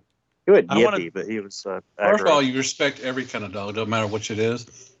pretty. He was yippy, but he was. First of all, you respect every kind of dog. Don't matter which it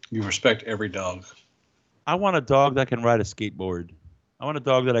is. You respect every dog. I want a dog that can ride a skateboard. I want a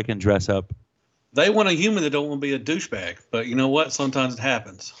dog that I can dress up. They want a human that don't want to be a douchebag. But you know what? Sometimes it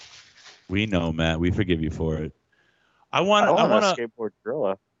happens. We know, Matt. We forgive you for it. I want a skateboard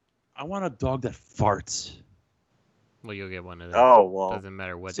gorilla. I want a dog that farts. Well, you'll get one of those. Oh, well. Doesn't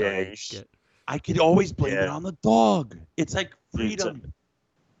matter what dog you get. I could always blame it on the dog. It's like freedom.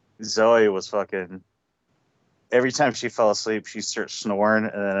 Zoe was fucking... Every time she fell asleep, she'd start snoring,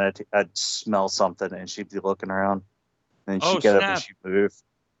 and then I'd smell something, and she'd be looking around. And she'd get up and she'd move.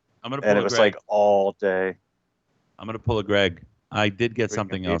 And it was like all day. I'm going to pull a Greg. I did get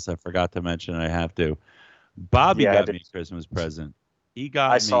something else I forgot to mention. I have to. Bobby got me a Christmas present. He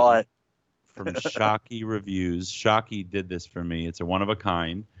got I saw it. From Shockey Reviews. Shockey did this for me. It's a one of a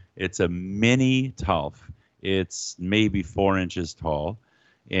kind. It's a mini Tulf. It's maybe 4 inches tall.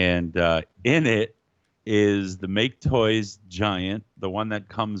 And in it is the Make Toys Giant, the one that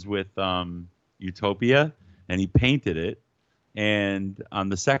comes with Utopia. And he painted it. And on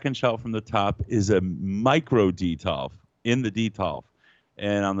the second shelf from the top is a micro Detolf in the Detolf.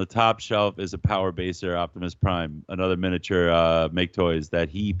 And on the top shelf is a Power Baser Optimus Prime, another miniature Make Toys that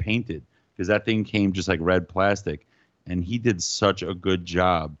he painted. Because that thing came just like red plastic. And he did such a good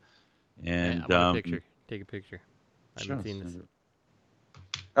job. And I want a picture. Take a picture. I haven't seen this.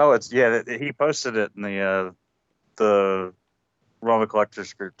 Oh, he posted it in the Roma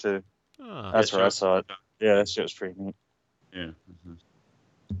Collector's group too. Oh, that's where I saw it. Yeah, that shit's pretty neat. Yeah.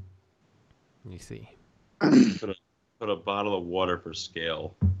 Let me see. Put a bottle of water for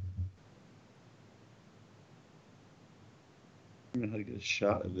scale. I don't know how to get a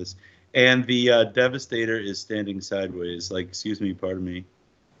shot of this. And the Devastator is standing sideways. Like, excuse me, pardon me.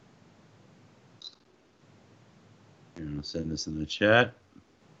 Here, I'll send this in the chat.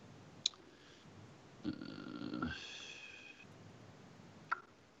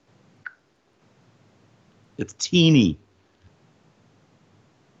 It's teeny.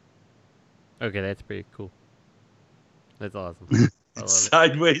 Okay, that's pretty cool. That's awesome.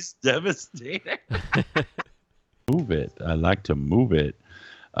 Sideways Devastator. Move it. I like to move it.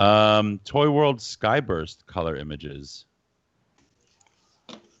 Toy World Skyburst color images.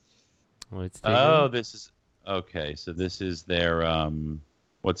 This is okay. So this is their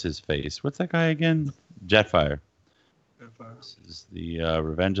what's his face? What's that guy again? Jetfire. This is the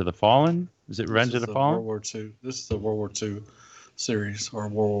Revenge of the Fallen. Is it Revenge of the Fallen? World War II. This is the World War II series or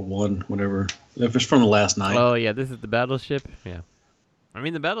World War I, whatever. If it's from the last night. Oh yeah, this is the battleship. Yeah, I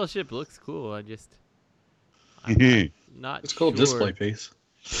mean the battleship looks cool. I'm not. It's a cool display piece.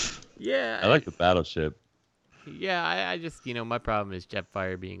 Yeah, I like the battleship. Yeah, I just, my problem is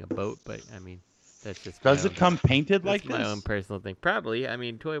Jetfire being a boat, but I mean, that's just. Does it come painted like this? My own personal thing. Probably. I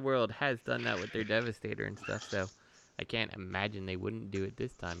mean, Toy World has done that with their Devastator and stuff, so I can't imagine they wouldn't do it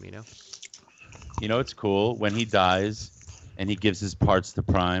this time, You know what's cool? When he dies and he gives his parts to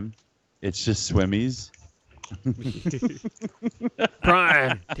Prime, it's just swimmies.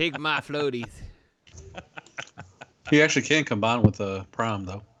 Prime, take my floaties. He actually can combine with Prime,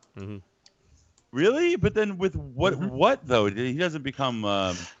 though. Mm-hmm. Really? But then with what though? He doesn't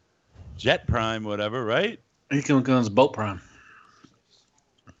become Jet Prime, whatever, right? He becomes Boat Prime.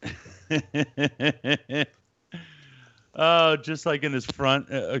 Oh, just like in his front,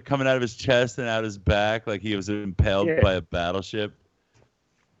 coming out of his chest and out his back, like he was impaled by a battleship.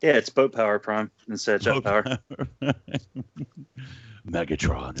 Yeah, it's Boat Power Prime instead of Jet Power.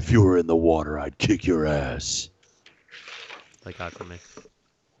 Megatron, if you were in the water, I'd kick your ass. Like Aquaman.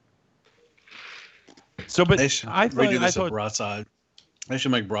 So, but I thought broadside. They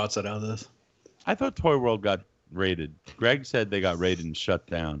should make broadside out of this. I thought Toy World got raided. Greg said they got raided and shut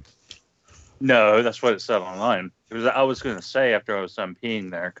down. No, that's what it said online. I was going to say after I was done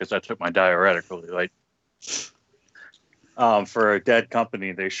peeing there, because I took my diuretic really late. For a dead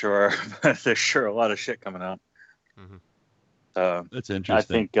company, there's sure a lot of shit coming out. Mm-hmm. That's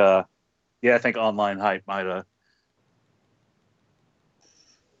interesting. I think online hype might have.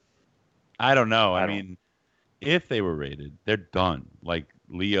 I don't know. I mean, if they were raided, they're done. Like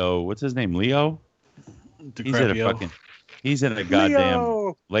Leo, what's his name? Leo? He's in a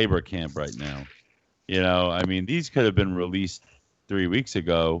goddamn labor camp right now. I mean, these could have been released 3 weeks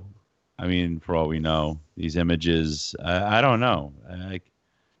ago. I mean, for all we know, these images, I don't know.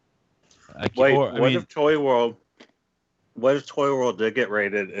 What if Toy World did get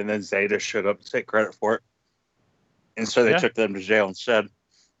raided and then Zeta showed up to take credit for it? And so they took them to jail instead.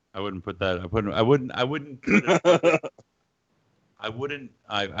 I wouldn't put that. I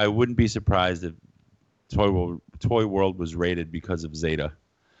wouldn't be surprised if Toy World was raided because of Zeta.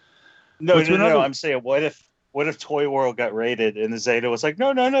 No. I'm saying, what if Toy World got raided and the Zeta was like,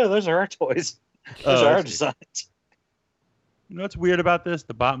 no, those are our toys. Those are our designs. You know what's weird about this?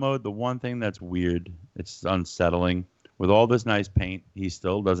 The bot mode, the one thing that's weird, it's unsettling. With all this nice paint, he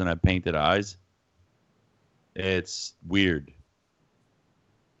still doesn't have painted eyes. It's weird.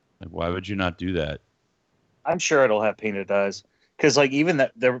 Like, why would you not do that? I'm sure it'll have painted eyes. Because, even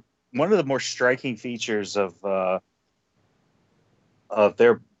that, one of the more striking features of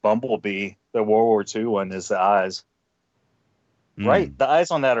their Bumblebee, the World War II one, is the eyes. Right? The eyes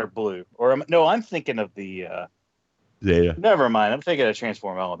on that are blue. I'm thinking of the... Zeta. Never mind. I'm thinking of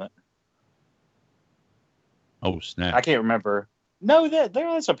Transform Element. Oh, snap. I can't remember. No, their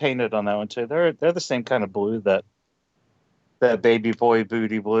eyes are painted on that one, too. They're the same kind of blue that baby boy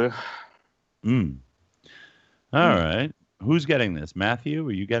booty blue. All right. Who's getting this? Matthew,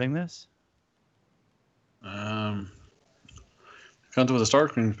 are you getting this? Comes with a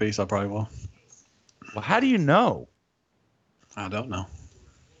Starscream piece, I probably will. Well, how do you know? I don't know.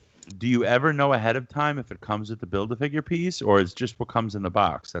 Do you ever know ahead of time if it comes with the Build-A-Figure piece, or it's just what comes in the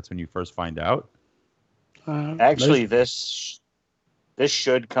box? That's when you first find out? Actually, this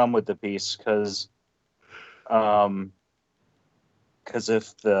should come with the piece, because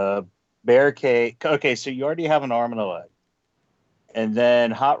if the Barricade... Okay, so you already have an arm and a leg. And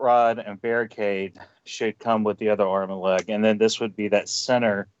then Hot Rod and Barricade should come with the other arm and leg. And then this would be that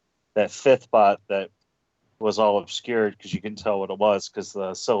center, that fifth bot that was all obscured because you couldn't tell what it was because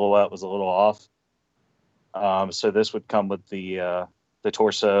the silhouette was a little off. So this would come with the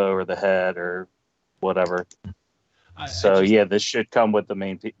torso or the head or whatever. This should come with the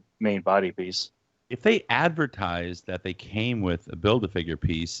main body piece. If they advertised that they came with a Build-A-Figure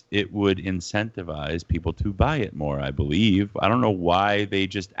piece, it would incentivize people to buy it more, I believe. I don't know why they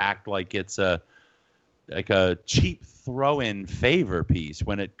just act like it's a cheap throw-in favor piece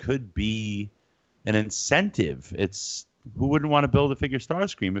when it could be an incentive. It's who wouldn't want to Build-A-Figure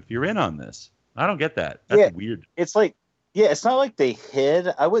Starscream if you're in on this? I don't get that. That's weird. It's like, it's not like they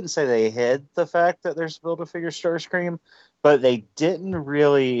hid. I wouldn't say they hid the fact that there's Build-A-Figure Starscream, but they didn't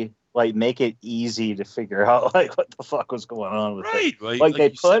really make it easy to figure out what the fuck was going on with it. Like they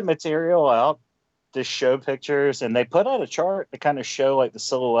put material out to show pictures, and they put out a chart to kind of show the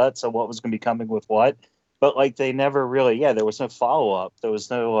silhouettes of what was going to be coming with what, but they never really there was no follow-up. There was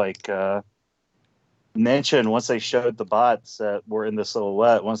no mention once they showed the bots that were in the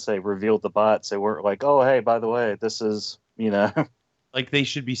silhouette. Once they revealed the bots, they weren't like, oh hey, by the way, this is they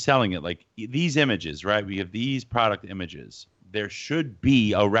should be selling it these images, right? We have these product images. There should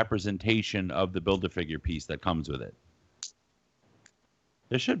be a representation of the Build-A-Figure piece that comes with it.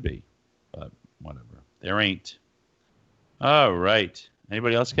 There should be, but whatever. There ain't. All right.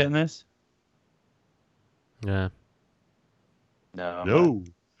 Anybody else getting this? Yeah. No.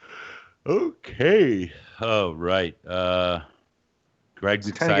 Okay. All right. Greg's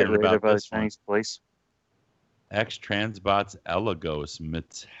excited about this one. Place. X-Transbots Elagos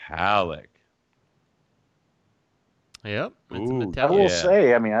Metallic. Yep. It's Ooh, metallic. I will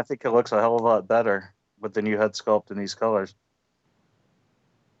say, I mean, I think it looks a hell of a lot better with the new head sculpt in these colors.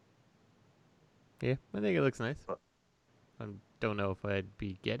 Yeah, I think it looks nice. I don't know if I'd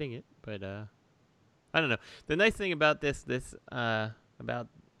be getting it, but I don't know. The nice thing about this about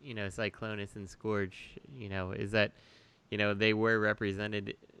Cyclonus and Scourge, is that they were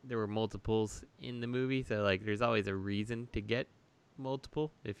represented. There were multiples in the movie, so like there's always a reason to get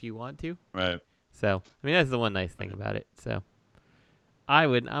multiple if you want to. Right. So I mean that's the one nice thing about it. So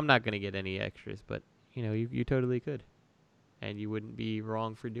I'm not gonna get any extras, but you totally could, and you wouldn't be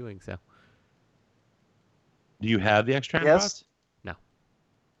wrong for doing so. Do you have the X-Transbots? Yes. No.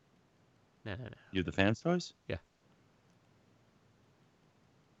 You have the Fans Toys? Yeah.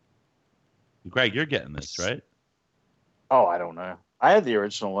 Greg, you're getting this, right? Oh, I don't know. I had the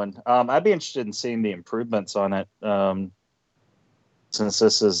original one. I'd be interested in seeing the improvements on it, since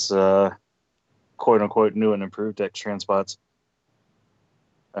this is quote unquote new and improved X-Transbots.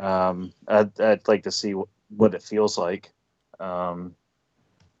 I'd like to see what it feels like.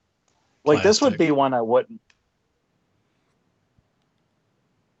 This would be one I wouldn't.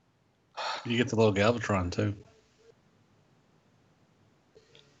 You get the little Galvatron too.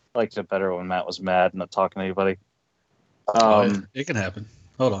 I liked it better when Matt was mad and not talking to anybody. It can happen.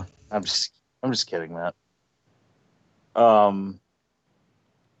 Hold on. I'm just kidding, Matt.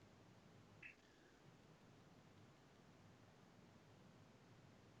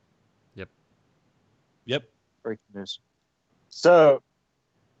 Yep. Breaking news. So,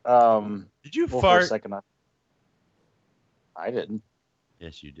 did you fart? fart? For a second, I didn't.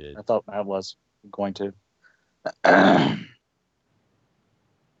 Yes, you did. I thought Matt was going to.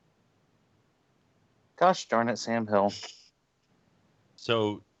 Gosh darn it, Sam Hill.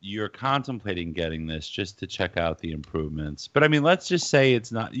 So you're contemplating getting this just to check out the improvements. But I mean, let's just say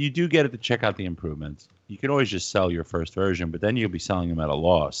it's not. You do get it to check out the improvements. You can always just sell your first version, but then you'll be selling them at a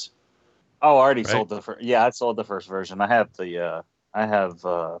loss. Oh, I already sold the first. Yeah, I sold the first version. I have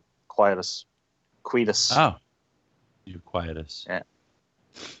Quietus. Oh, you Quietus.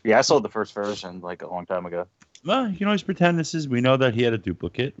 Yeah, I sold the first version like a long time ago. Well, you can always pretend we know that he had a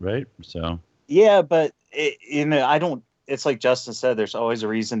duplicate, right? So. Yeah, but I don't. It's like Justin said. There's always a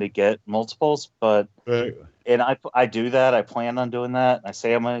reason to get multiples, but and I do that. I plan on doing that. I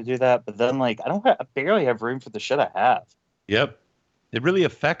say I'm going to do that, but then I barely have room for the shit I have. Yep, it really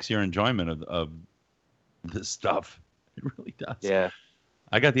affects your enjoyment of this stuff. It really does. Yeah,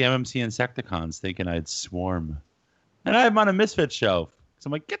 I got the MMC Insecticons thinking I'd swarm, and I have them on a Misfit shelf. So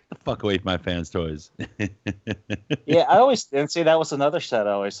I'm like, get the fuck away from my Fans Toys. Yeah, I always and see that was another set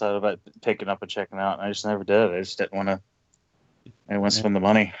I always thought about picking up and checking out, and I just never did. I just didn't want to. I didn't want to spend the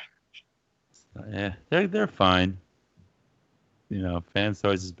money. Yeah, they're fine. Fans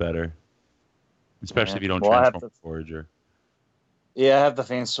Toys is better, especially if you don't transform Forager. Yeah, I have the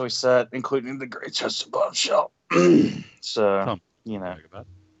Fans Toy set, including the Great Chest Above shell. So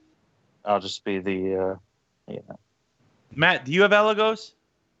I'll just be the Matt, do you have Elagos?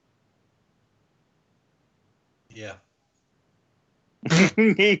 Yeah.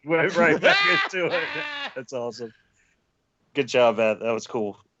 He went right back into it. That's awesome. Good job, Matt. That was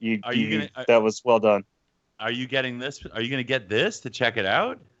cool. That was well done. Are you getting this? Are you going to get this to check it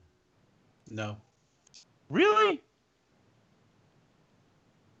out? No. Really?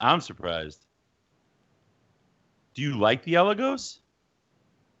 I'm surprised. Do you like the Elagos?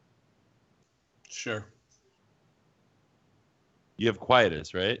 Sure. You have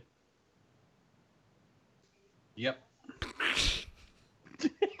Quietus, right? Yep.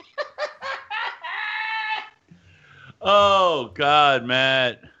 Oh, God,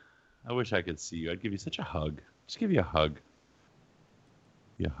 Matt. I wish I could see you. I'd give you such a hug. Just give you a hug.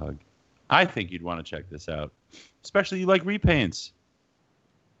 Give you a hug. I think you'd want to check this out. Especially you like repaints.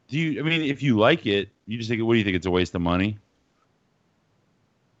 If you like it, you just think, what do you think? It's a waste of money?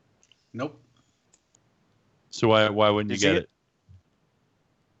 Nope. So why wouldn't you get it?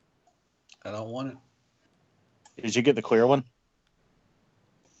 I don't want it. Did you get the clear one?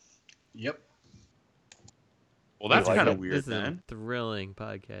 Yep. Well, that's kind of weird, this then. Is thrilling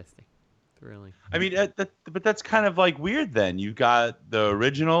podcasting. Thrilling. I mean, but that's kind of weird, then. You got the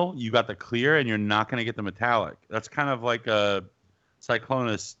original, you got the clear, and you're not going to get the metallic. That's kind of like a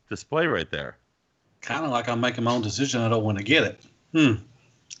Cyclonus display right there. Kind of like I'm making my own decision. I don't want to get it.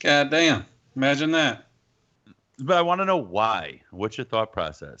 God damn. Imagine that. But I want to know why. What's your thought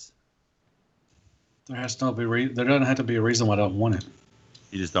process? There has to be there doesn't have to be a reason why I don't want it.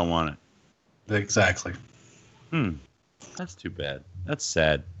 You just don't want it. Exactly. That's too bad. That's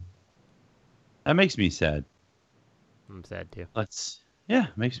sad. That makes me sad. I'm sad too.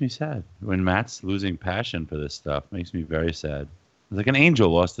 Makes me sad. When Matt's losing passion for this stuff, makes me very sad. It's like an angel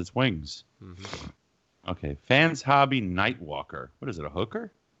lost its wings. Mm-hmm. Okay. Fans hobby Nightwalker. What is it, a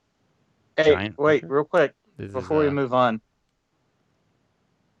hooker? Hey, Giant wait, hooker? real quick, before we move on.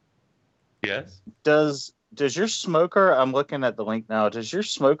 Yes? Does your smoker, I'm looking at the link now, does your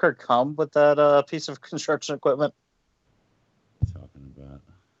smoker come with that piece of construction equipment? What are you talking about?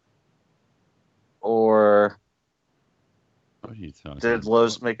 Or What are you talking did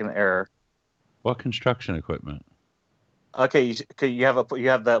Lowe's make an error? What construction equipment? Okay, you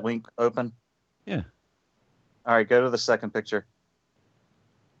have that link open? Yeah. All right, go to the second picture.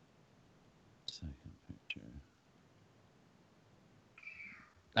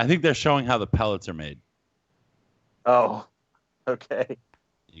 I think they're showing how the pellets are made. Oh, okay.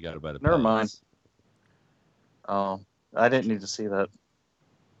 You got to buy the Never pellets. mind. Oh, I didn't need to see that.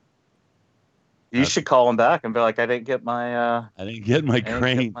 You should call him back and be like, I didn't get my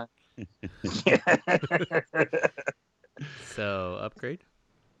crane. So upgrade?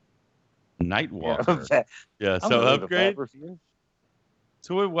 Nightwalker. Yeah, so upgrade.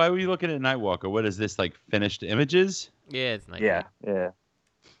 So why were you looking at Nightwalker? What is this, like finished images? Yeah, it's night. Yeah.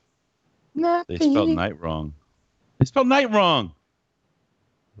 They spelled night wrong. They spelled night wrong.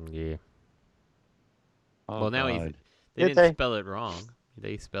 Yeah. Oh, well, now God. they didn't spell it wrong.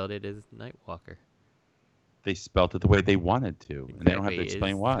 They spelled it as Nightwalker. They spelled it the way they wanted to, and they don't have to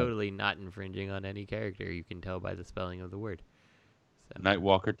explain why. Totally not infringing on any character. You can tell by the spelling of the word. So.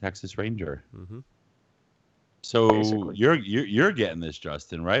 Nightwalker, Texas Ranger. Mm-hmm. So basically. you're getting this,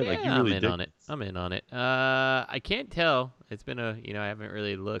 Justin, right? Yeah, Like you really I'm in on it. I can't tell. It's been I haven't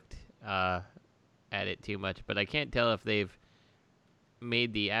really looked at it too much, but I can't tell if they've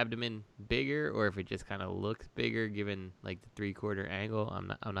made the abdomen bigger or if it just kind of looks bigger given like the 3/4 angle. I'm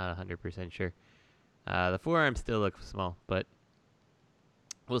not 100% sure. The forearms still look small, but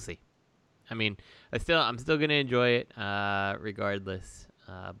we'll see. I mean, I'm still gonna enjoy it regardless.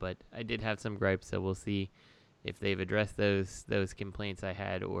 But I did have some gripes, so we'll see if they've addressed those complaints I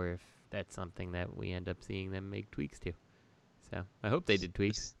had, or if that's something that we end up seeing them make tweaks to. So I hope they did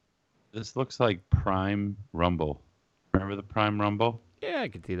tweaks. This looks like Prime Rumble. Remember the Prime Rumble? Yeah, I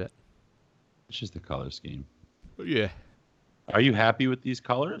could see that. It's just a color scheme. Yeah. Are you happy with these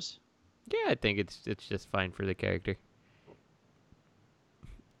colors? Yeah, I think it's just fine for the character.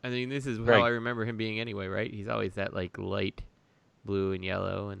 I mean, this is Right. how I remember him being anyway, right? He's always that like light blue and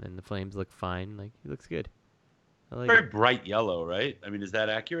yellow, and then the flames look fine. Like, he looks good. I like Very it. bright yellow, right? I mean, is that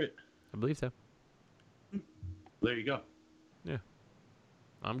accurate? I believe so. There you go. Yeah.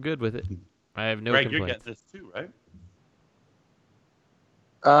 I'm good with it. I have no Greg, complaints. you're getting this too, right?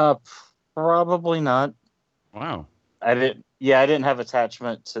 Probably not. Wow. I didn't have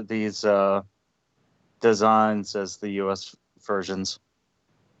attachment to these designs as the US versions.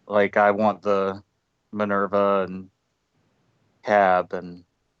 Like, I want the Minerva and Cab and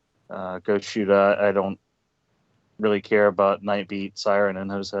Goat Shooter. I don't really care about Nightbeat, Siren, and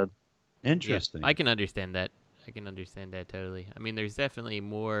Hosehead. Interesting. Yeah, I can understand that. I can understand that totally. I mean, there's definitely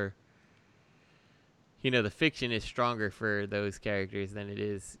more. The fiction is stronger for those characters than it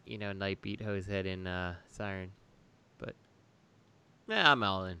is, Nightbeat, Hosehead, and Siren. But, I'm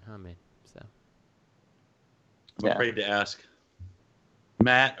all in. I'm in. So. I'm afraid to ask.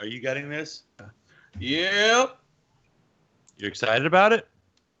 Matt, are you getting this? Yep. You're excited about it?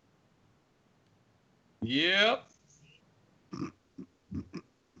 Yep.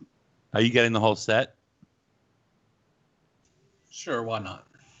 Are you getting the whole set? Sure, why not?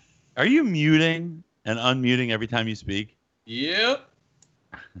 Are you muting and unmuting every time you speak? Yep.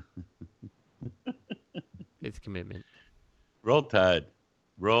 It's commitment. Roll Tide.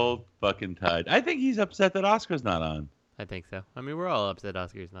 Roll fucking Tide. I think he's upset that Oscar's not on. I think so. I mean, we're all upset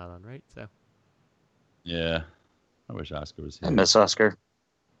Oscar's not on, right? So. Yeah. I wish Oscar was here. I miss Oscar.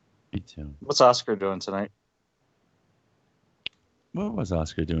 Me too. What's Oscar doing tonight? What was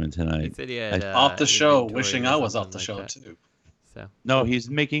Oscar doing tonight? He said he had, off the show, inventory wishing or I was off something the like show that. too. So. No, he's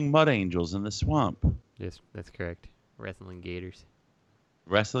making mud angels in the swamp. Yes, that's correct. Wrestling Gators.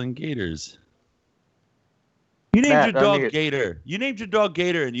 Wrestling Gators. You named your dog Gator. You named your dog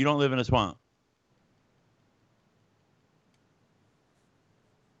Gator, and you don't live in a swamp.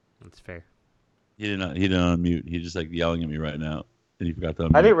 That's fair. He didn't unmute. He's just like yelling at me right now, and he forgot to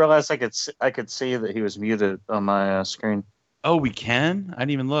unmute. I didn't realize I could see that he was muted on my screen. Oh, we can? I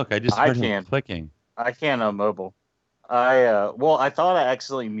didn't even look. I just heard him clicking. I can't on mobile. I thought I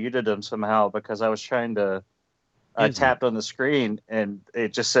accidentally muted him somehow because I was trying to. I tapped on the screen and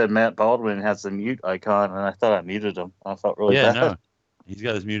it just said Matt Baldwin has the mute icon, and I thought I muted him. I felt really bad. No, he's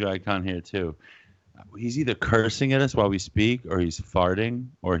got his mute icon here too. He's either cursing at us while we speak, or he's farting,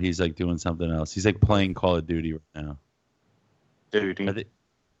 or he's like doing something else. He's like playing Call of Duty right now. Duty.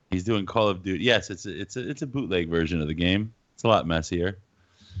 He's doing Call of Duty. Yes, it's a bootleg version of the game. It's a lot messier.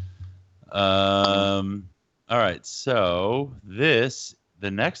 All right, so the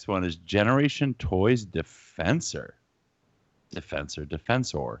next one is Generation Toys Defensor.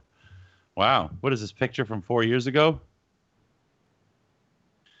 Wow, what is this picture from 4 years ago?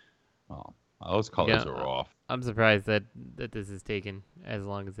 Oh, those colors are off. I'm surprised that this has taken as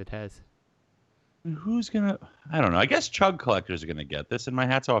long as it has. Who's gonna? I don't know. I guess Chug collectors are gonna get this, and my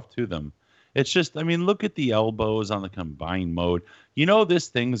hat's off to them. It's just, I mean, look at the elbows on the combined mode. You know, this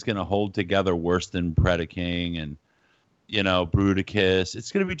thing's gonna hold together worse than Predaking and, you know, Bruticus.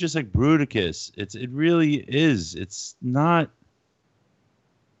 It's gonna be just like Bruticus. It really is. It's not.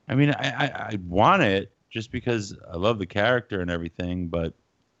 I mean, I want it just because I love the character and everything, but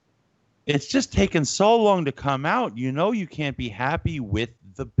it's just taken so long to come out. You know, you can't be happy with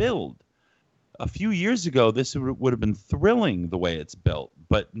the build. A few years ago, this would have been thrilling the way it's built,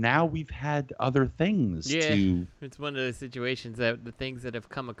 but now we've had other things. Yeah, it's one of those situations that the things that have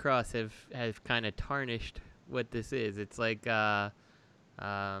come across have kind of tarnished what this is. It's like you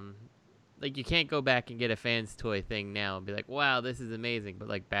can't go back and get a Fans Toy thing now and be like, wow, this is amazing. But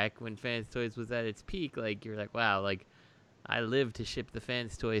like back when Fans Toys was at its peak, like you're like, wow, like I live to ship the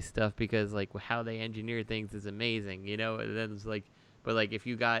Fans Toy stuff because like how they engineer things is amazing, you know. And then it's like, but like if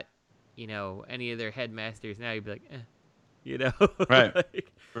you got, you know, any of their headmasters now, you'd be like, you know. Right.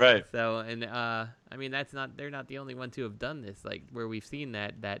 Right. So, and I mean, they're not the only ones who have done this. Like where we've seen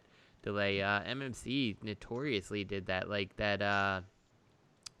that delay. MMC notoriously did that. Like that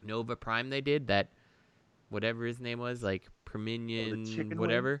Nova Prime, they did that. Whatever his name was, like Preminion,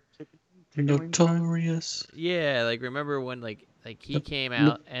 whatever. Notorious. Yeah, like remember when like he came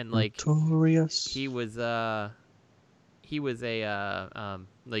out and like Notorious. He was a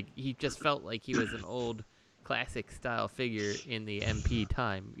like he just felt like he was an old classic style figure in the MP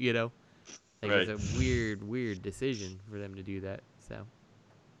time, you know. Like right. It was a weird decision for them to do that. So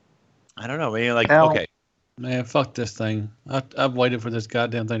I don't know, man. Like okay. Man, fuck this thing. I've waited for this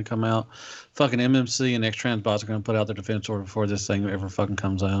goddamn thing to come out. Fucking MMC and X-Transbots are going to put out their defense order before this thing ever fucking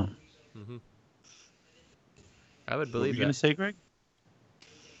comes out. Mm-hmm. I would believe that. What were you going to say, Greg?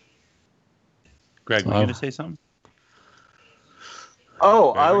 Greg, were you going to say something?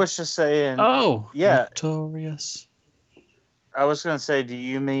 Oh, I was just saying. Oh, yeah. Notorious. I was going to say, do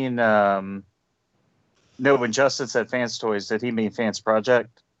you mean... no, when Justin said Fans Toys, did he mean Fans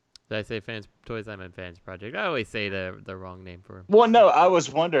Project? Did I say Fans Toys? I meant Fans Project. I always say the wrong name for him. Well, no, I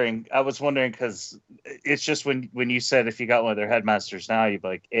was wondering because it's just when you said if you got one of their headmasters now, you'd be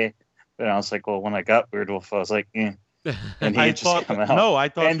like, eh. But I was like, well, when I got Weird Wolf, I was like, eh. And he just come out. No, I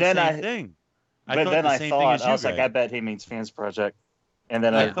thought the same thing. But then I thought, I was like, I bet he means Fans Project. And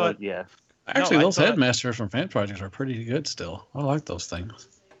then I thought, yeah. Actually, those headmasters from Fan Projects are pretty good still. I like those things.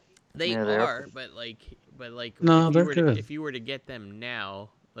 They are, but no, they're good. If you were to get them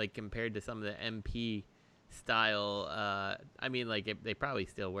now, like compared to some of the MP style, I mean, like they probably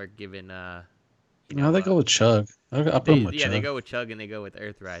still work given. They go with Chug. I put them with Chug. They go with Chug and they go with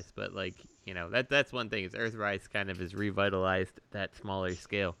Earthrise, but like that's one thing is Earthrise kind of is revitalized that smaller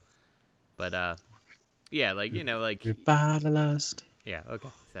scale, but like revitalized. Yeah, okay.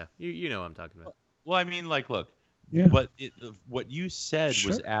 So you know what I'm talking about. Well, I mean, like, look, yeah. What you said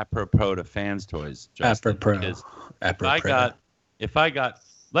was apropos to Fans Toys. Justin, Apropos. If I got,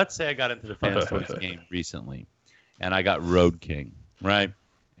 let's say I got into the Fans Toys game recently, and I got Road King, right,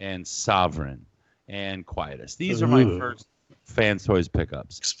 and Sovereign, and Quietus. These are my first Fans Toys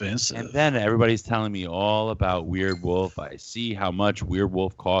pickups. Expensive. And then everybody's telling me all about Weird Wolf. I see how much Weird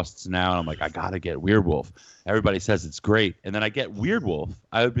Wolf costs now, and I'm like, I gotta get Weird Wolf. Everybody says it's great, and then I get Weird Wolf.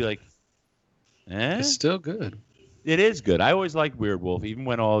 I would be like, It's still good. It is good. I always liked Weird Wolf, even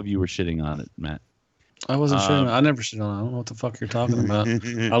when all of you were shitting on it, Matt. I wasn't shitting. I never shit on it. I don't know what the fuck you're talking about.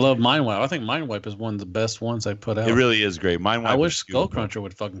 I love Mindwipe. I think Mindwipe is one of the best ones they put out. It really is great. Mindwipe. I wish Skullcruncher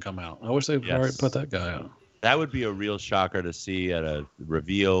would fucking come out. I wish they'd already put that guy out. That would be a real shocker to see at a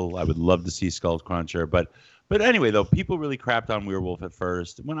reveal. I would love to see Skullcruncher, but anyway, though, people really crapped on Weird Wolf at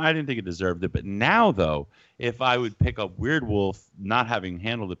first when I didn't think it deserved it. But now, though, if I would pick up Weird Wolf, not having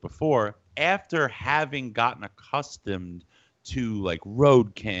handled it before, after having gotten accustomed to like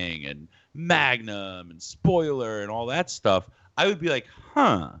Road King and Magnum and Spoiler and all that stuff, I would be like,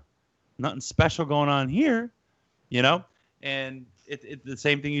 Nothing special going on here, you know? And the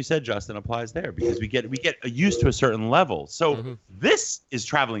same thing you said, Justin, applies there because we get used to a certain level. So this is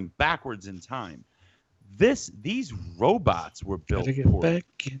traveling backwards in time. These robots were built back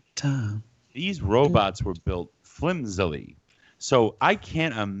in time. These robots were built flimsily. So I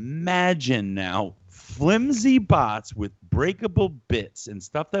can't imagine now flimsy bots with breakable bits and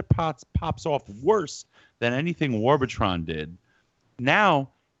stuff that pops off worse than anything Warbotron did. Now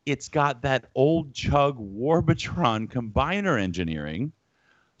it's got that old chug Warbotron combiner engineering.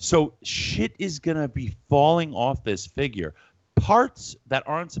 So shit is going to be falling off this figure. Parts that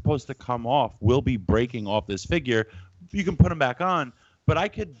aren't supposed to come off will be breaking off this figure. You can put them back on, but I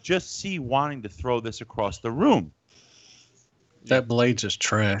could just see wanting to throw this across the room. That Blade's just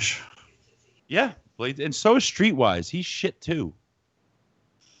trash. Yeah, Blade, and so is Streetwise. He's shit too.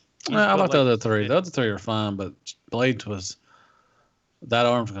 I like the other three. The other three are fine, but Blade was... That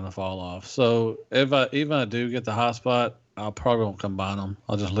arm's going to fall off. So even I do get the hot spot, I'll probably won't combine them.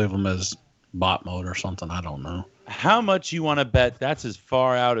 I'll just leave them as bot mode or something. I don't know. How much you want to bet that's as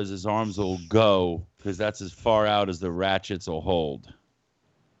far out as his arms will go? Because that's as far out as the ratchets will hold.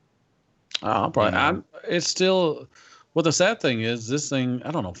 It's still... Well, the sad thing is this thing,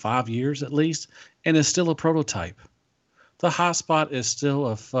 I don't know, 5 years at least, and it's still a prototype. The hot spot is still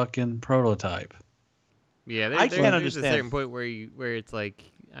a fucking prototype. Yeah, there's a certain point where it's like,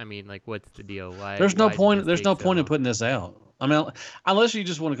 I mean, like, what's the deal? Why? There's no point in putting this out. I mean, unless you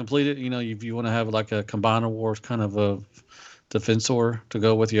just want to complete it, you know, if you want to have like a Combiner Wars kind of a Defensor to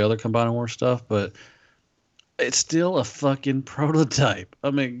go with your other Combiner Wars stuff, but it's still a fucking prototype.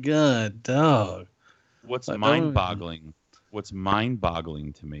 I mean, god dog. What's mind-boggling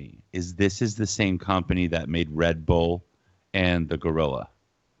to me is this is the same company that made Red Bull and the Gorilla.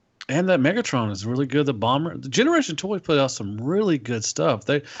 And that Megatron is really good. The Bomber, the Generation Toys put out some really good stuff.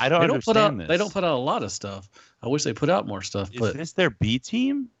 They don't put out a lot of stuff. I wish they put out more stuff. Is this their B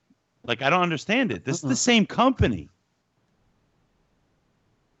team? Like, I don't understand it. This is the same company.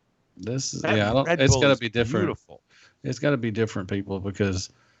 It's got to be different. Beautiful. It's got to be different people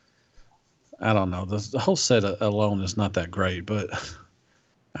because I don't know. The whole set alone is not that great, but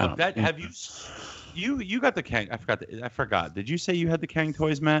I don't know. Have you got the Kang? I forgot. Did you say you had the Kang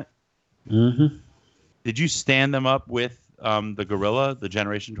toys, Matt? Mm-hmm. Did you stand them up with the Gorilla, the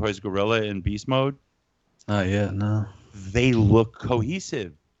Generation Toys Gorilla in Beast Mode? Not yet, no. They look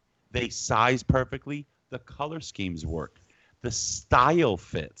cohesive. They size perfectly. The color schemes work. The style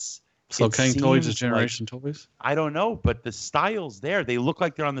fits. So Kang Toys is Generation Toys? I don't know, but the style's there. They look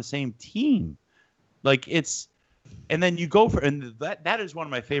like they're on the same team. Like it's, and then you go for, and that is one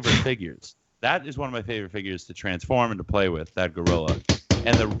of my favorite figures. That is one of my favorite figures to transform and to play with, that Gorilla.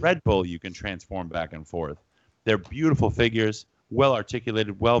 And the Red Bull you can transform back and forth. They're beautiful figures, well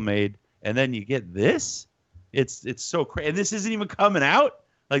articulated, well made. And then you get this. It's so crazy. And this isn't even coming out.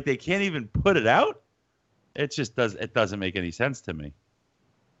 Like they can't even put it out. It doesn't make any sense to me.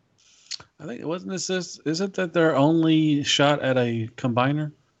 I think is it that they're only shot at a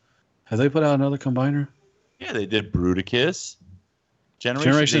combiner? Have they put out another combiner? Yeah, they did Bruticus.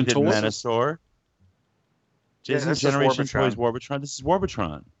 Generation Toys. Menasor. Generation Toys Warbotron. This is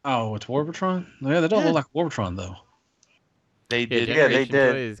Warbotron. Oh, it's Warbotron? Yeah, they don't look like Warbotron though. They did. Yeah, they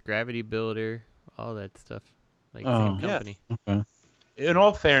did. Toys, Gravity Builder, all that stuff. Like same company. Okay. In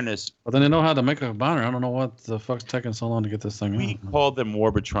all fairness, well, then they know how to make a combiner. I don't know what the fuck's taking so long to get this thing out. We called them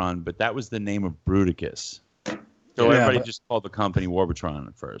Warbotron, but that was the name of Bruticus. So everybody just called the company Warbotron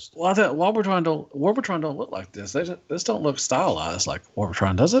at first. Well, I thought Warbotron don't look like this. This don't look stylized like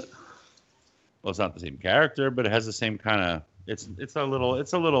Warbotron, does it? Well, it's not the same character, but it has the same kind of. It's a little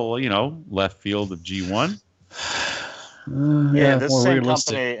left field of G1. This more same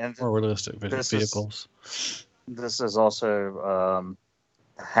realistic, company and more realistic vehicles. This is also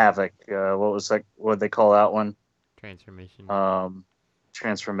Havoc. What they call that one? Transformation.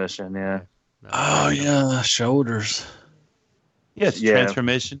 Transformation. Yeah. Oh yeah, shoulders. Yes,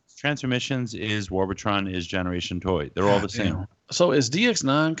 Transformations. Transformations is Warbotron is Generation Toy. They're all the same. Yeah. So is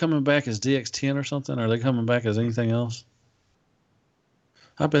DX9 coming back as DX10 or something? Are they coming back as anything else?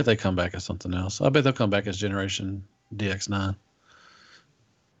 I bet they come back as something else. I bet they'll come back as Generation DX9.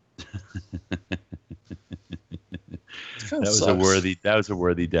 That was a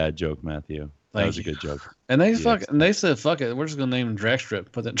worthy dad joke, Matthew. That was a good joke. And they said, fuck it. We're just gonna name him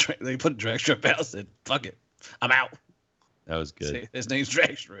Dragstrip. They put Dragstrip out. Said, fuck it, I'm out. That was good. See, his name's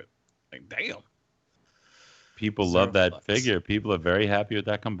Dragstrip. Like, damn. People love that figure. People are very happy with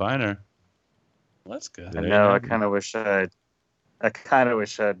that combiner. Well, that's good. I know. I kind of wish I'd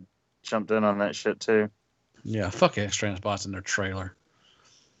jumped in on that shit too. Yeah, fuck X-Transbots in their trailer.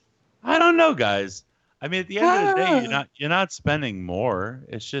 I don't know, guys. I mean, at the end of the day, you're not spending more.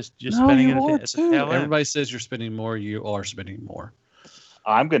 It's just you're spending it at the tail end. Everybody says you're spending more. You are spending more.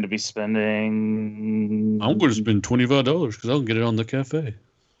 I'm going to be spending. I'm going to spend $25 because I'll get it on the cafe.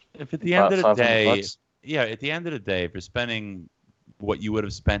 If at the end of the day, at the end of the day, if you're spending what you would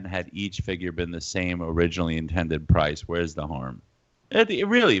have spent had each figure been the same originally intended price, where's the harm?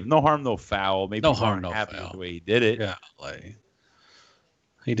 Really, no harm, no foul. Maybe no harm, no happy foul. With the way he did it. Yeah, like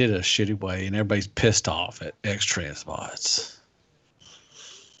he did it a shitty way, and everybody's pissed off at X-Transbots.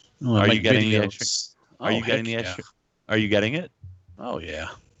 Are you getting the extra? Are you getting the extra? Are you getting it? Oh yeah.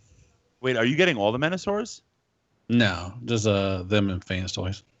 Wait, are you getting all the Menosaurs? No, just them and Fans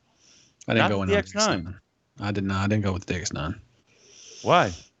Toys. I didn't go in the X9. I did not. I didn't go with the X9.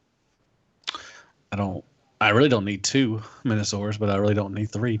 Why? I really don't need 2 Menosaurs, but I really don't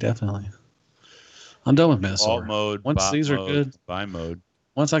need 3. Definitely. I'm done with Menosaur. Alt mode. Once these are good. Buy mode.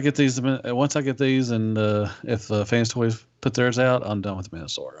 Once I get these, and if Fans Toys put theirs out, I'm done with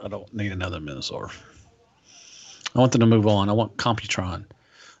Menosaur. I don't need another Menosaur. I want them to move on. I want Computron,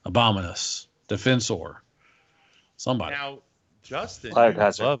 Abominus, Defensor, somebody. Now, Justin, you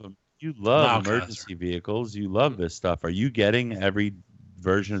love them. You love emergency vehicles. You love this stuff. Are you getting every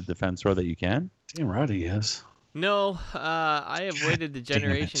version of Defensor that you can? Damn right he is. No, I avoided the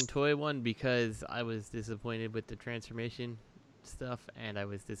Generation Toy one because I was disappointed with the transformation stuff, and I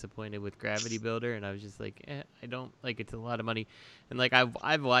was disappointed with Gravity Builder, and I was just like, I don't like. It's a lot of money, and like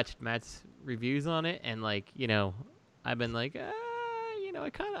I've watched Matt's reviews on it, and like I've been like,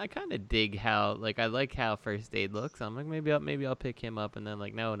 I kind of dig how I like how First Aid looks. I'm like maybe I'll pick him up, and then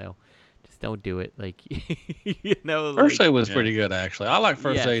like no. Just don't do it. Like, First Aid was pretty good, actually. I like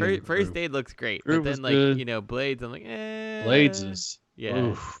First Aid. First Aid looks great. Groove but then, good. Blades, I'm like, Blades is. Yeah.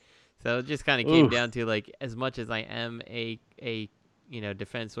 Oof. So it just kind of came down to, like, as much as I am a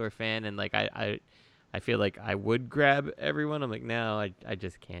Defensor fan, and, like, I feel like I would grab everyone, I'm like, no, I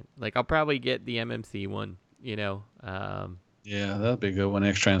just can't. Like, I'll probably get the MMC one, Yeah, that'd be a good one.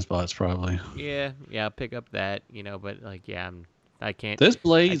 X-Transbots, probably. Yeah, I'll pick up that, but, like, I can't. This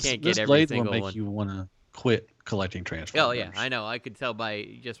Blades will make you want to quit collecting Transformers. Oh yeah, I know. I could tell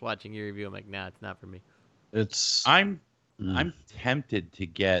by just watching your review. I'm like, nah, it's not for me. I'm tempted to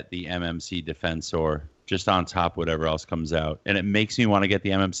get the MMC Defensor just on top of whatever else comes out, and it makes me want to get the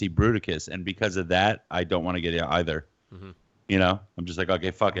MMC Bruticus, and because of that, I don't want to get it either. Mm-hmm. I'm just like,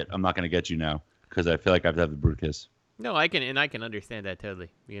 okay, fuck it. I'm not going to get you now because I feel like I have to have the Bruticus. No, I can understand that totally.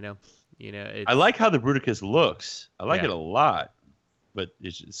 I like how the Bruticus looks. I like it a lot. But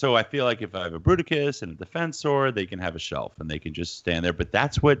so I feel like if I have a Bruticus and a Defensor, they can have a shelf and they can just stand there. But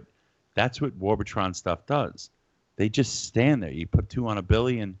that's what Warbotron stuff does. They just stand there. You put 2 on a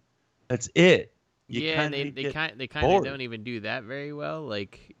Billy and that's it. They kind of don't even do that very well.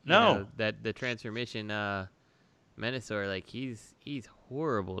 Like that the transformation Menasor, like he's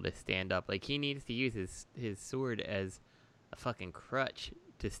horrible to stand up. Like he needs to use his sword as a fucking crutch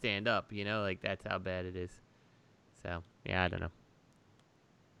to stand up. Like that's how bad it is. So yeah, I don't know.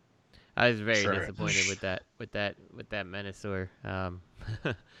 I was very disappointed with that Menasor.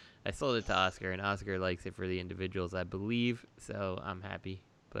 I sold it to Oscar, and Oscar likes it for the individuals, I believe. So I'm happy.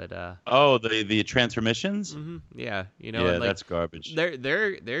 But the transformations? Mm-hmm, yeah, that's garbage.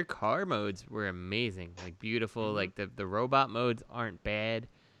 Their car modes were amazing, like beautiful. Mm-hmm. Like the robot modes aren't bad,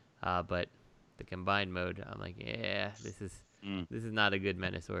 but the combined mode, I'm like, this is not a good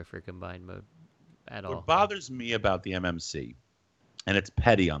Menasor for combined mode at all. What bothers me about the MMC, and it's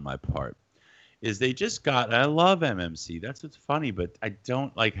petty on my part, is they just got, I love MMC, that's what's funny, but I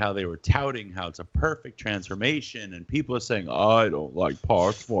don't like how they were touting how it's a perfect transformation, and people are saying, I don't like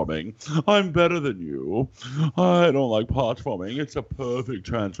parts forming, I'm better than you, I don't like parts forming, it's a perfect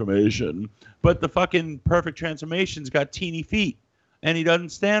transformation. But the fucking perfect transformation's got teeny feet, and he doesn't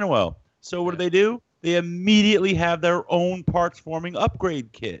stand well. So what do? They immediately have their own parts forming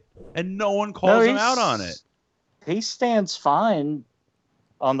upgrade kit, and no one calls them out on it. He stands fine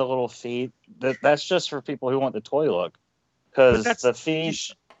on the little feet. That's just for people who want the toy look, because the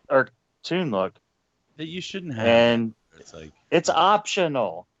feet are toon look that you shouldn't have. And it's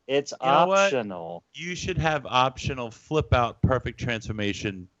optional. It's optional. You should have optional flip out perfect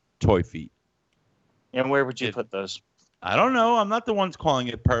transformation toy feet. And where would you put those? I don't know. I'm not the ones calling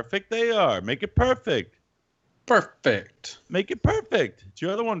it perfect. They are. Make it perfect. Perfect. Make it perfect.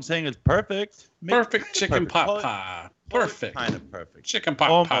 You're the one saying it's perfect. Perfect chicken pot pie. Perfect. Kind of perfect. Chicken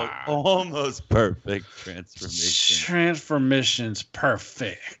pot pie. Almost perfect transformation. Transformation's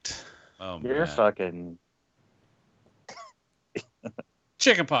perfect. Oh, man. You're fucking...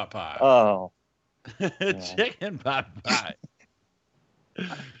 Chicken pot pie. Oh. Chicken pot pie.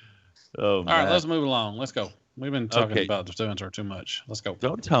 All right, let's move along. Let's go. We've been talking about the Stevens too much. Let's go.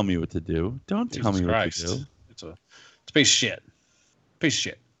 Don't tell me what to do. Don't tell me what to do. It's a piece of shit. Piece of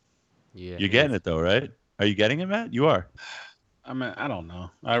shit. Yeah. You're getting it though, right? Are you getting it, Matt? You are. I mean, I don't know.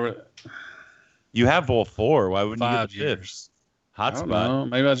 You have all 4. Why wouldn't 5 you get the years? Hotspot.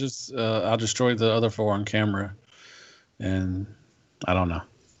 Maybe I'll destroy the other 4 on camera, and I don't know.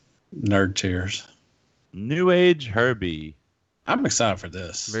 Nerd tears. New Age Herbie. I'm excited for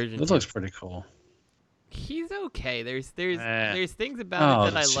this. This looks pretty cool. He's okay. There's things about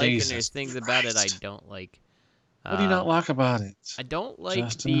it that I like, and there's things about it I don't like. What do you not like about it? I don't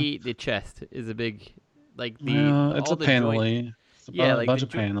like the chest is a big it's a panelly. Yeah, like bunch of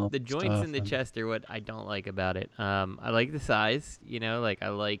panels. The joints in the chest are what I don't like about it. I like the size, like I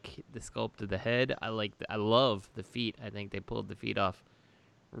like the sculpt of the head. I love the feet. I think they pulled the feet off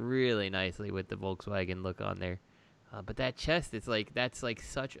really nicely with the Volkswagen look on there. But that chest, that's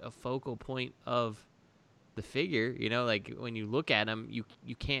such a focal point of the figure. Like when you look at him,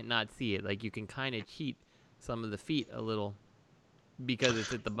 you can't not see it. Like you can kind of cheat some of the feet a little because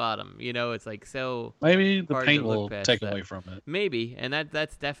it's at the bottom. It's so maybe the paint will take away from it. Maybe, and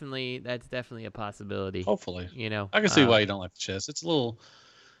that's definitely a possibility. Hopefully, I can see why you don't like the chest. It's a little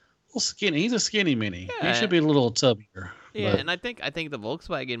skinny. He's a skinny mini. Yeah, he should be a little tubbier. Yeah, and I think the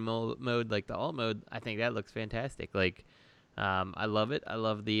Volkswagen mode, like the alt mode, I think that looks fantastic. Like, I love it. I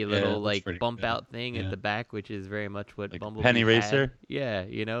love the little bump out thing at the back, which is very much what Bumblebee Penny had. Racer. Yeah,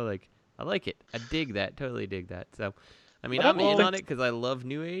 I like it. I dig that. Totally dig that. So, I mean, I'm in on it because I love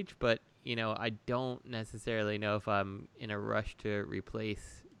New Age, but I don't necessarily know if I'm in a rush to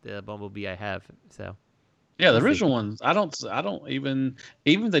replace the Bumblebee I have. So. Yeah, the original ones. I don't even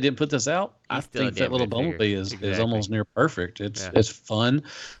if they didn't put this out, I think that little Bumblebee is almost near perfect. It's fun,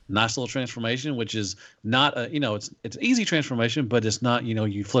 nice little transformation, which is not it's an easy transformation, but it's not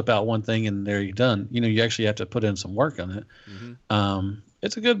you flip out one thing and there you're done. You actually have to put in some work on it. Mm-hmm.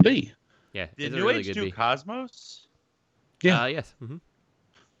 It's a good bee. Yeah, did New Age do Cosmos? Yeah. Yes. Mm-hmm.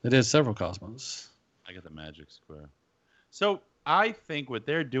 It is several Cosmos. I got the Magic Square. So I think what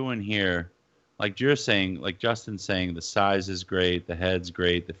they're doing here, like you're saying, like Justin's saying, the size is great, the head's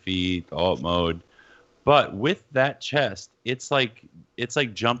great, the feet, the alt mode. But with that chest, it's like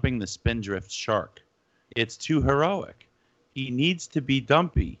jumping the Spindrift shark. It's too heroic. He needs to be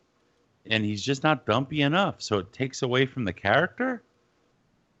dumpy, and he's just not dumpy enough. So it takes away from the character.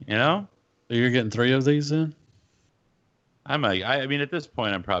 So you're getting 3 of these then? I mean, at this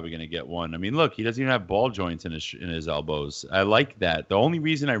point, I'm probably going to get 1. I mean, look, he doesn't even have ball joints in his elbows. I like that. The only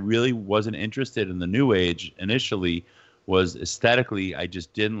reason I really wasn't interested in the New Age initially was aesthetically. I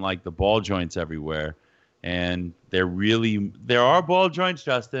just didn't like the ball joints everywhere. And there are ball joints,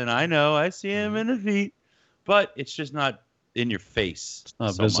 Justin. I know. I see him in the feet. But it's just not in your face. It's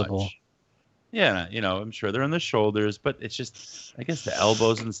not visible. Much. Yeah, I'm sure they're on the shoulders. But it's just, I guess, the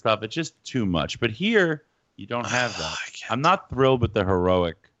elbows and stuff. It's just too much. But here, you don't have that. I'm not thrilled with the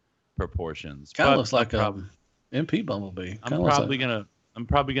heroic proportions. Kind of looks like a MP Bumblebee. I'm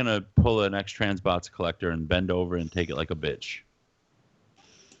probably gonna pull an X-Transbots collector and bend over and take it like a bitch.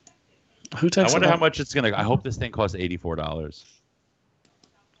 Who takes? I wonder how much it's gonna. I hope this thing costs $84.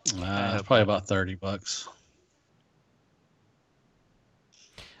 It's probably about $30.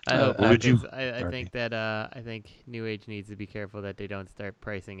 I hope. I think that I think New Age needs to be careful that they don't start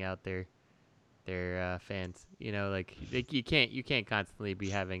pricing out their fans. Like you can't constantly be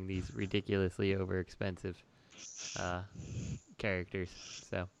having these ridiculously overexpensive characters.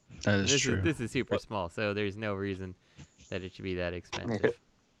 So that is true. This is super small, so there's no reason that it should be that expensive.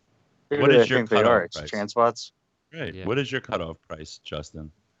 What is your cutoff price? Transbots? Right. Yeah. What is your cutoff price,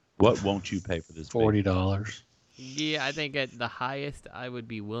 Justin? What won't you pay for this? $40. Yeah, I think at the highest I would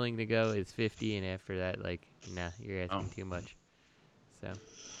be willing to go is $50, and after that, you're asking too much. So.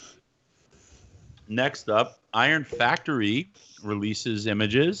 Next up, Iron Factory releases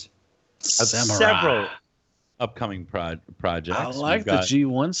images of Samurai. Several upcoming projects. I like the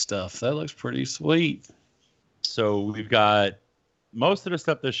G1 stuff. That looks pretty sweet. So we've got most of the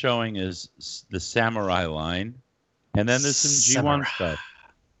stuff they're showing is the Samurai line, and then there's some G1 stuff.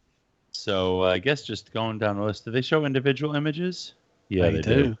 So I guess just going down the list, do they show individual images? Yeah, they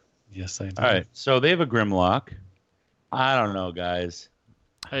do. Yes, they do. All right, so they have a Grimlock. I don't know, guys.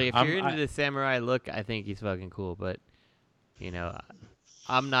 Hey, if you're into the samurai look, I think he's fucking cool. But,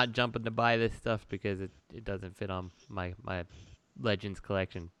 I'm not jumping to buy this stuff because it doesn't fit on my Legends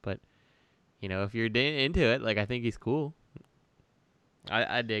collection. But, if you're into it, I think he's cool.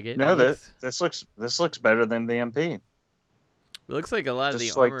 I dig it. No, this looks better than the MP. It looks like a lot just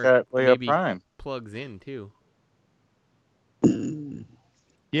of the armor that Leo maybe Prime plugs in too.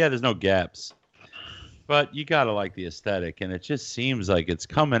 Yeah, there's no gaps. But you got to like the aesthetic, and it just seems like it's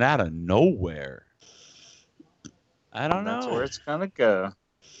coming out of nowhere. I don't know. That's where it's going to go.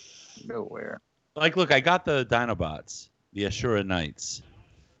 Nowhere. Like, look, I got the Dinobots, the Ashura Knights,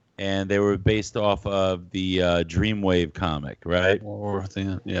 and they were based off of the Dreamwave comic, right? War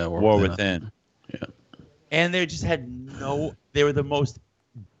Within. Yeah, War Within. Yeah. And they just had they were the most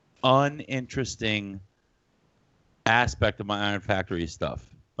uninteresting aspect of my Iron Factory stuff.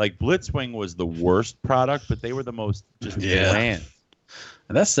 Like, Blitzwing was the worst product, but they were the most just bland.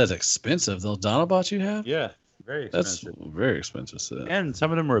 And that's expensive. Those Dinobots you have? Yeah, very expensive. That's very expensive set. And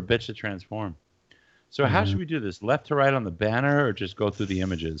some of them are a bitch to transform. So how should we do this? Left to right on the banner, or just go through the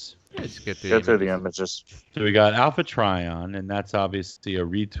images? Yeah, just go through the images. So we got Alpha Trion, and that's obviously a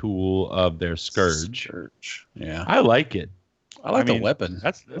retool of their Scourge. Yeah. I like it. I like the weapon.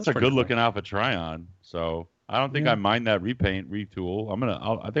 That's a good looking Alpha Trion. So I don't think I mind that retool.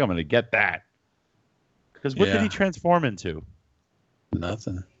 I think I'm gonna get that. Because what did he transform into?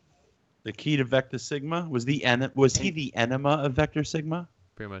 Nothing. The key to Vector Sigma was he the enema of Vector Sigma?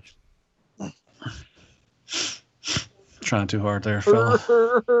 Pretty much. Trying too hard there, fella.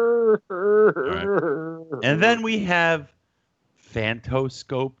 Right. And then we have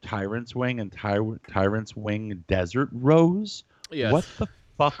Phantoscope, Tyrant's Wing, and Tyrant's Wing Desert Rose. Yes. What the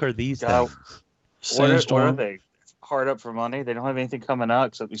fuck are these things? What are they? Hard up for money? They don't have anything coming out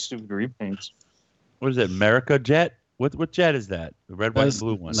except these stupid repaints. What is it? America Jet? What jet is that? The red, white, and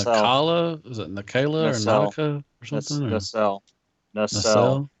blue one. Nakala? Is it Nakala or Nautica or something?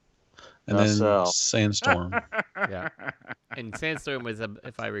 Nacelle. And then Sandstorm. Yeah. And Sandstorm was,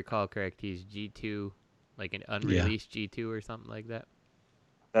 if I recall correct, he's G2, like an unreleased G2 or something like that.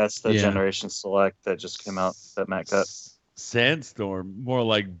 That's the Generation Select that just came out that Matt got. Sandstorm, more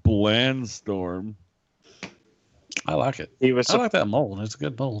like Blandstorm. I like it. I like that mold. It's a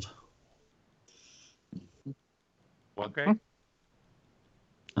good mold. Okay.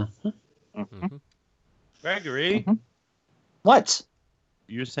 Mm-hmm. Gregory. Mm-hmm. What?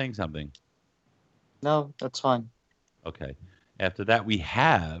 You're saying something. No, that's fine. Okay. After that, we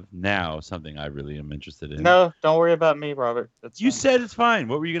have now something I really am interested in. No, don't worry about me, Robert. You said it's fine.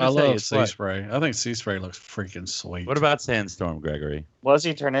 What were you going to say? I love Sea Spray. I think Sea Spray looks freaking sweet. What about Sandstorm, Gregory? What does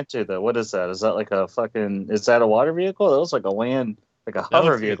he turn into, though? What is that? Is that like a fucking... Is that a water vehicle? That looks like a land... Like a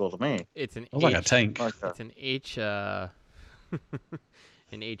hover vehicle to me. It's an like a tank. It's an H... an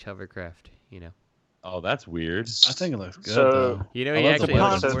H hovercraft, you know. Oh, that's weird. I think it looks good, though. You know, he actually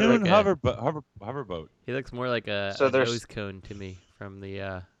looks more like hoverboat. He looks more like a nose cone to me from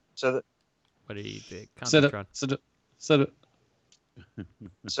the... what did he do? Computron. So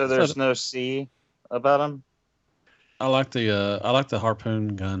there's no C about him? I like the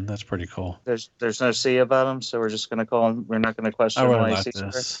harpoon gun. That's pretty cool. There's no C about him, so we're just gonna call him. We're not gonna question why like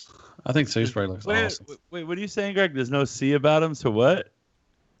this. I think Sea Spray looks awesome. Wait, what are you saying, Greg? There's no C about him, so what?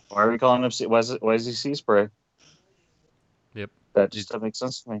 Why are we calling him C? Why is he Sea Spray? Yep. That just doesn't make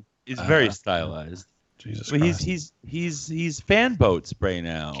sense to me. He's very stylized. Jesus Christ. He's fan boat spray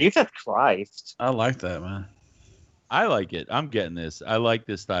now. Jesus Christ. I like that, man. I like it. I'm getting this. I like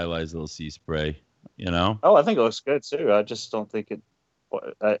this stylized little Sea Spray. You know? Oh, I think it looks good too. I just don't think it.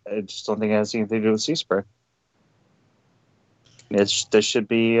 I just don't think it has anything to do with Sea Spray. This should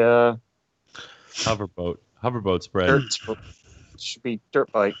be hoverboat spray. It should be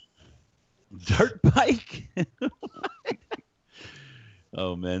dirt bike. Dirt bike.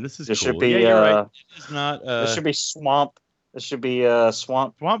 Oh man, this is cool. Should be. You're right. It's not. This should be swamp. This should be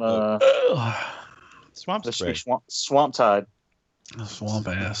swamp. Swamp. Swamp this spray. Should be swamp tide. Swamp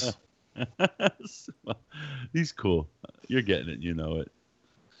ass. He's cool. You're getting it. You know it.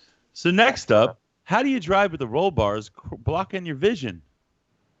 So next up, how do you drive with the roll bars blocking your vision?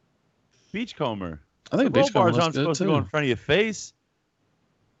 Beachcomber. I think the roll Beachcomber bars aren't supposed to go in front of your face.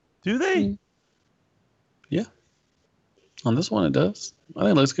 Do they? Yeah. On this one, it does. I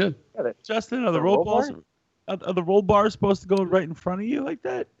think it looks good. Justin, are the roll bars? Are the roll bars supposed to go right in front of you like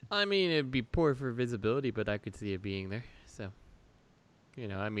that? I mean, it'd be poor for visibility, but I could see it being there. So, you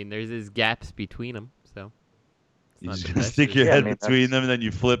know, I mean, there's these gaps between them. So, you just stick your head between them, and then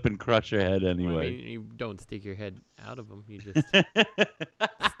you flip and crush your head anyway. Well, I mean, you don't stick your head out of them. You just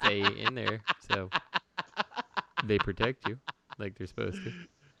stay in there, so they protect you like they're supposed to.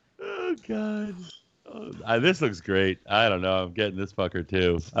 Oh God. Oh, this looks great. I don't know. I'm getting this fucker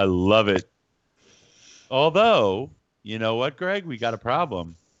too. I love it. Although, you know what, Greg? We got a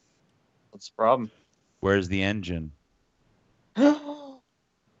problem. What's the problem? Where's the engine?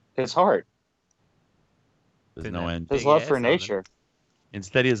 His heart. There's no engine. His love for nature.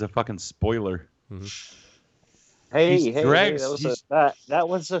 Instead, he has a fucking spoiler. Mm-hmm. Hey, that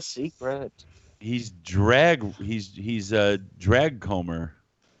was a secret. He's a drag comber.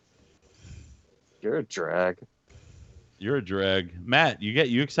 You're a drag. You're a drag. Matt,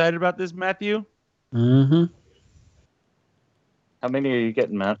 you excited about this, Matthew? Mm-hmm. How many are you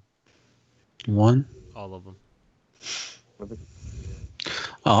getting, Matt? 1. All of them.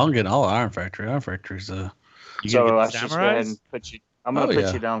 Oh, I'm getting all Iron Factory. Iron Factory's So I should go ahead and put you. I'm gonna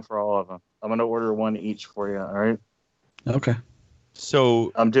put you down for all of them. I'm gonna order 1 each for you. All right. Okay.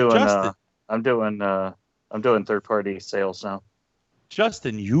 So I'm doing. I'm doing third-party sales now.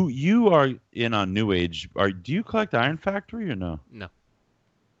 Justin, you are in on New Age. Do you collect Iron Factory or no? No.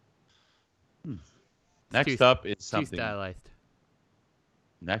 Next up is something. Too stylized.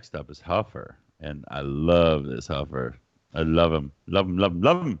 Next up is Huffer, and I love this Huffer. I love him. Love him. Love him.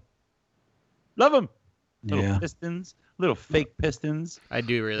 Love him. Love him. Little pistons, little fake pistons. I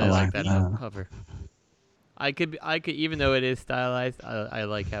do really like that Huffer. I could even though it is stylized, I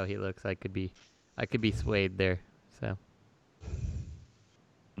like how he looks. I could be swayed there. So.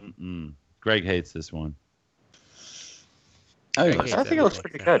 Greg hates this one. I think it looks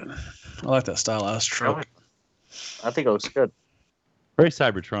pretty good. I like that stylized truck. I think it looks good. Very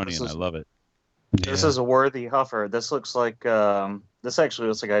Cybertronian. I love it. This is a worthy Huffer. This looks like this actually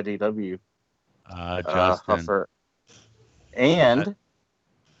looks like IDW. Justin. Huffer. And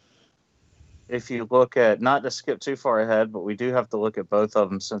if you look at, not to skip too far ahead, but we do have to look at both of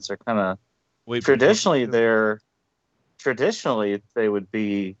them since they're kind of traditionally they would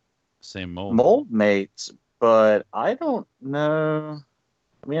be same mold mates, but I don't know.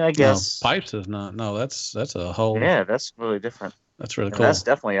 I mean, I guess Pipes is not. No, that's a whole. Yeah, that's really different. That's really cool. That's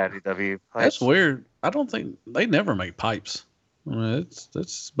definitely IDW pipes. That's weird. I don't think they never make pipes. I mean,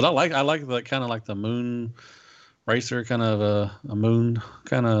 but I like the kind of like the moon racer kind of a moon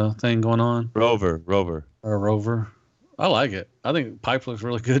kind of thing going on. Rover. I like it. I think pipe looks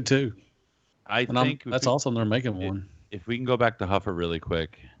really good too. I think that's awesome. They're making one. If we can go back to Huffer really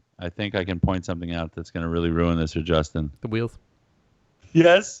quick, I think I can point something out that's going to really ruin this for Justin. The wheels.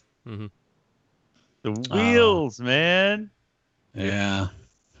 Yes. Mm-hmm. The wheels, man. Yeah,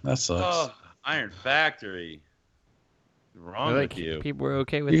 that sucks. Oh, Iron Factory. What's wrong with you? People were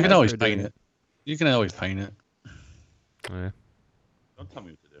okay with. You can always paint it. You can always paint it. Yeah. Don't tell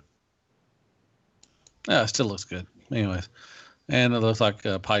me what to do. Yeah, it still looks good. Anyways, and it looks like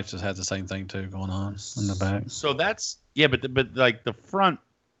Pipes has had the same thing too going on in the back. So that's but like the front,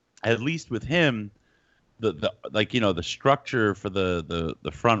 at least with him, the like the structure for the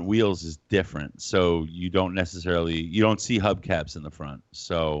front wheels is different. So you don't see hubcaps in the front.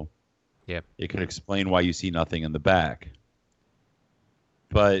 So yeah, it could explain why you see nothing in the back.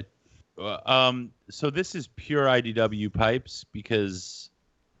 But so this is pure IDW pipes because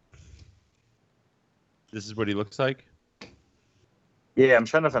this is what he looks like. Yeah, I'm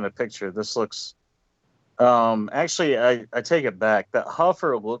trying to find a picture. This looks. Actually, I take it back. That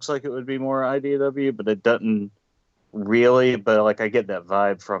Huffer looks like it would be more IDW, but it doesn't really. But like, I get that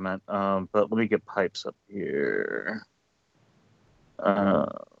vibe from it. But let me get pipes up here. Let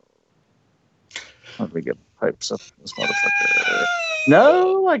me get pipes up. This motherfucker.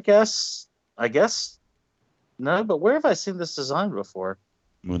 No, I guess. No, but where have I seen this design before?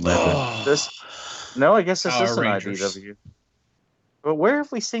 Moonlander. No, I guess this is an IDW. But where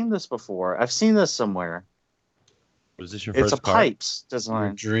have we seen this before? I've seen this somewhere. Was this your first It's a car? pipes design.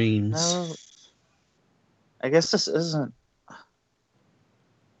 Your dreams. No, I guess this isn't.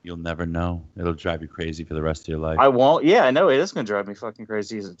 You'll never know. It'll drive you crazy for the rest of your life. I won't. Yeah, I know it is going to drive me fucking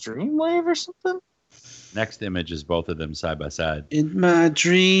crazy. Is it Dreamwave or something? Next image is both of them side by side. In my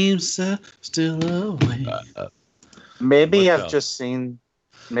dreams, still away. Maybe I've just seen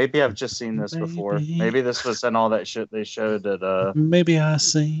this before. Maybe this was in all that shit they showed at Maybe I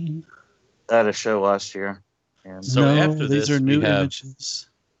seen at a show last year. And so after these this, are new we have images.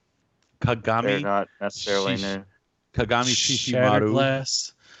 Kagami. They're not necessarily new. Kagami Shattered Shishimaru.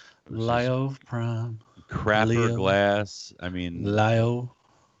 Glass, Lio Prime, Crapper Leo, Glass. I mean, Lio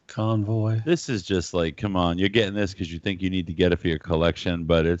Convoy. this is just like, come on, you're getting this because you think you need to get it for your collection,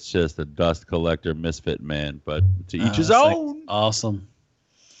 but it's just a dust collector misfit, man. But to each his own. Awesome.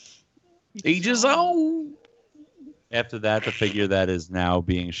 Each his own. After that, the figure that is now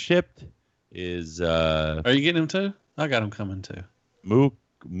being shipped is. Are you getting him too? I got him coming too.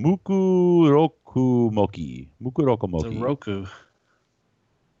 Mukurokumoki. It's a Roku.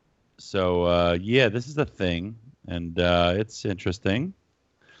 So yeah, this is the thing, and it's interesting.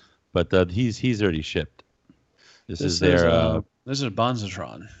 But he's already shipped. This is their. This is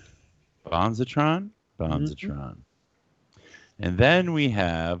Bonzatron. Bonzatron. Mm-hmm. And then we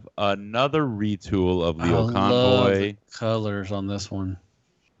have another retool of Leo I Convoy. love the colors on this one.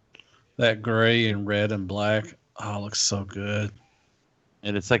 That gray and red and black. Oh, it looks so good.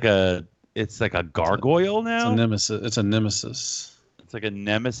 And it's like a gargoyle now. It's a nemesis. It's a nemesis. It's like a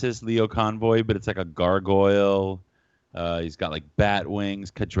nemesis Leo Convoy, but it's like a gargoyle. He's got like bat wings,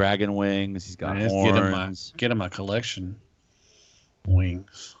 dragon wings. He's got horns. Get him my collection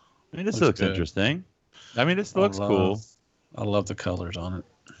wings. I mean, this looks interesting. I mean, this looks cool. I love the colors on it.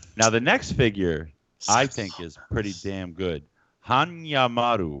 Now, the next figure I think is pretty damn good.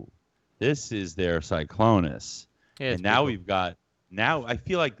 Hanyamaru. This is their Cyclonus. Yeah, and now we've got... Now, I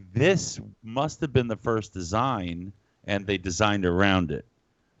feel like this must have been the first design, and they designed around it.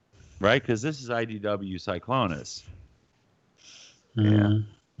 Right? Because this is IDW Cyclonus. Yeah.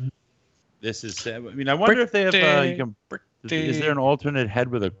 This is... I mean, I wonder if they have... is there an alternate head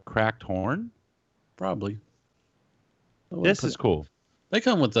with a cracked horn? Probably. This is cool. They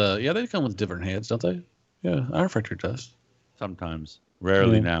come with they come with different heads, don't they? Yeah, Iron Factory does. Sometimes.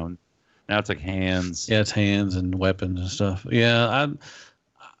 Rarely now. Now it's like hands. Yeah, it's hands and weapons and stuff. Yeah,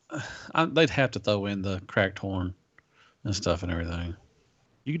 they'd have to throw in the cracked horn and stuff and everything.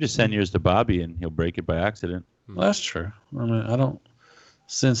 You can just send yours to Bobby and he'll break it by accident. Well, that's true. I mean, I don't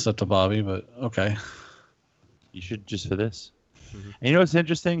send stuff to Bobby, but okay. You should just for this. Mm-hmm. And you know what's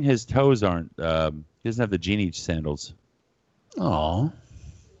interesting? His toes aren't. He doesn't have the genie sandals. Oh.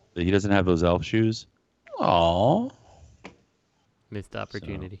 He doesn't have those elf shoes. Oh. Missed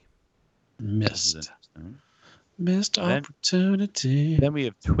opportunity. Missed opportunity. Then we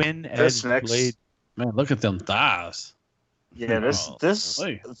have twin edge blade. Man, look at them thighs. Yeah,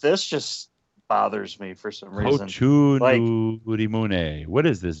 this just bothers me for some reason. Hochunurumune. What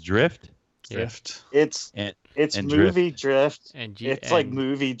is this? Drift? Drift. It's movie drift. And it's like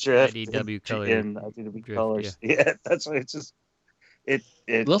movie drift. IDW color. In IDW colors. Yeah, that's why it's just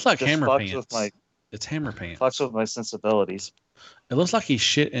it looks like Hammer Pants. It's Hammer Pants. Fucks with my sensibilities. It looks like he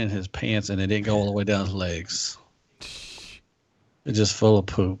shit in his pants and it didn't go all the way down his legs. It's just full of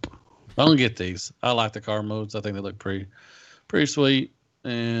poop. I don't get these. I like the car modes. I think they look pretty sweet.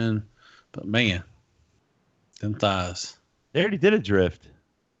 But man, them thighs. They already did a drift.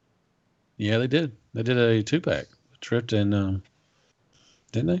 Yeah, they did. They did a 2-pack. Drift and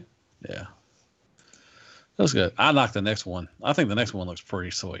didn't they? Yeah. That was good. I like the next one. I think the next one looks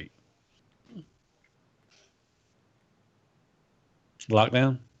pretty sweet.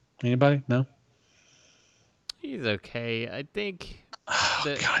 Lockdown? Anybody? No? He's okay. I think...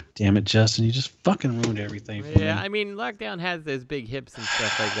 God damn it, Justin. You just fucking ruined everything for me. Yeah, I mean, Lockdown has those big hips and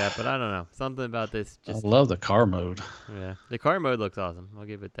stuff like that, but I don't know. Something about this just... I love the car mode. Yeah, the car mode looks awesome. I'll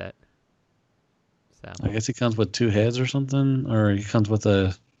give it that. So. I guess he comes with 2 heads or something, or he comes with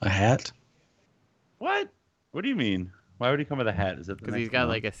a hat. What? What do you mean? Why would he come with a hat? Is that because he's got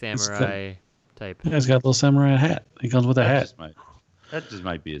like a samurai type? Yeah, he's got a little samurai hat. He comes with a hat. That just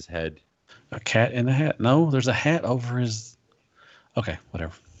might be his head. A cat in a hat? No, there's a hat over his. Okay,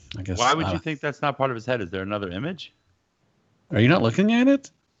 whatever. I guess. Why would you think that's not part of his head? Is there another image? Are you not looking at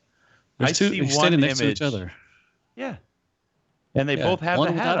it? There's two standing next to each other. Yeah, and they both have one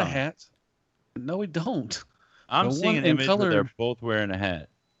the hat without on. a hat. No, we don't. I'm seeing an image where they're both wearing a hat.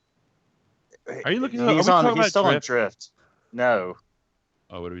 Are you looking? He's still on drift. No.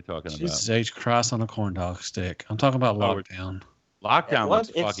 Oh, what are we talking about? Jesus H. Christ on a corn dog stick. I'm talking about Lockdown. Lockdown looks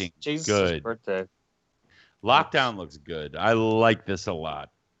fucking good. Birthday. Lockdown looks good. I like this a lot.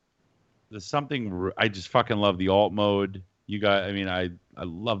 There's something I just fucking love the alt mode. You got. I mean, I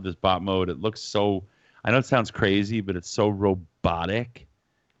love this bot mode. It looks so. I know it sounds crazy, but it's so robotic.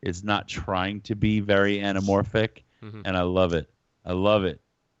 It's not trying to be very anamorphic, and I love it. I love it.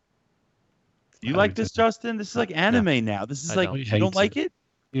 You like this, Justin? This is like anime now. This is like you don't like it?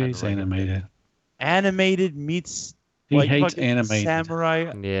 He hates animated. Animated meets he hates animated.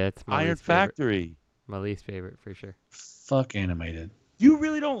 Samurai. Yeah, it's my Iron Factory. My least favorite for sure. Fuck animated. You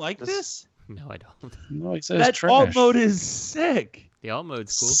really don't like this? No, I don't. No, he says that trash. alt mode is sick. The alt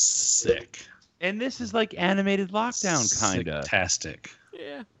mode's cool. Sick. And this is like animated Lockdown, kinda. Fantastic.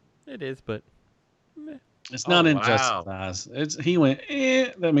 Yeah, it is, but it's not in Justin's eyes. He went.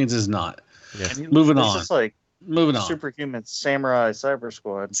 That means it's not. Yeah. Moving on. It's just like moving on. Superhuman Samurai Cyber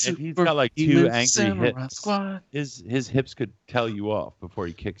Squad. If he's got like 2 angry hips, his hips could tell you off before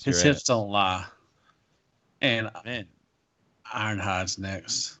he kicks your ass. His hips don't lie. And Ironhide's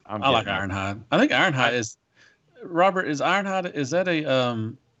next. I like Ironhide. I think Ironhide is. Robert, is Ironhide? Is that a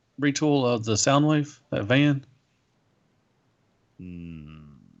retool of the Soundwave? That van?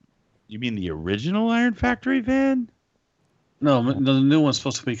 You mean the original Iron Factory van? No, the new one's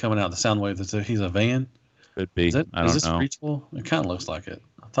supposed to be coming out. The Soundwave. He's a van. Could be. I don't know. Retool? It kind of looks like it.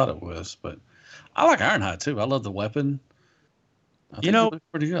 I thought it was, but I like Ironhide too. I love the weapon. I think it looks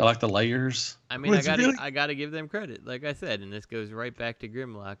pretty good. I like the layers. I mean, I gotta give them credit. Like I said, and this goes right back to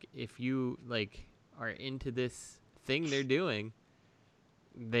Grimlock. If you are into this thing they're doing,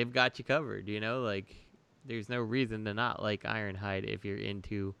 they've got you covered. There's no reason to not like Ironhide if you're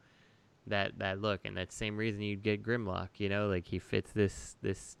into that look, and that same reason you'd get Grimlock. He fits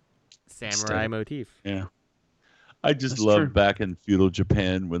this samurai motif. Yeah. I just love back in feudal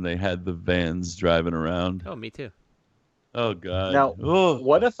Japan when they had the vans driving around. Oh, me too. Oh God. Now,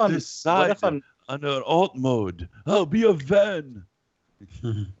 what if I'm under alt mode? I'll be a van.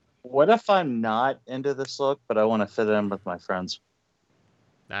 What if I'm not into this look, but I want to fit in with my friends?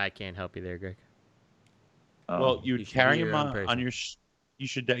 I can't help you there, Greg. Well, you carry him on your. You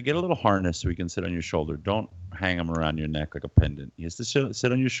should get a little harness so he can sit on your shoulder. Don't hang him around your neck like a pendant. He has to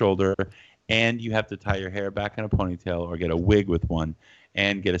sit on your shoulder, and you have to tie your hair back in a ponytail or get a wig with one,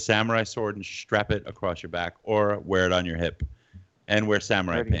 and get a samurai sword and strap it across your back, or wear it on your hip, and wear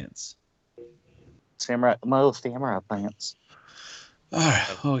samurai pants. My little samurai pants. All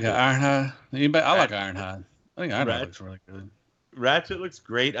right. Oh, we got Ironhide. Anybody? I like Ironhide. I think Ironhide looks really good. Ratchet looks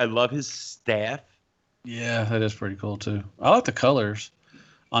great. I love his staff. Yeah, that is pretty cool too. I like the colors.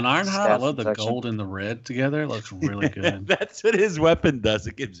 On Ironhide, I love the gold and the red together. It looks really good. That's what his weapon does.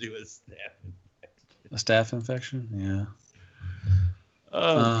 It gives you a staff infection. A staph infection? Yeah.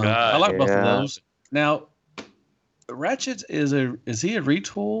 Oh, God. I like both of those. Now, Ratchet, is he a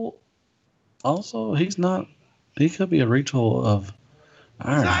retool? Also, he's not. He could be a retool of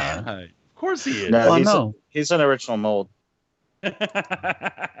Ironhide. Of course he is. No, he's an original mold.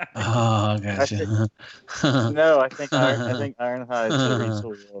 Oh, gotcha. I think Ironhide's a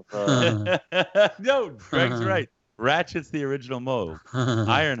retool of. No, Greg's right. Ratchet's the original mold.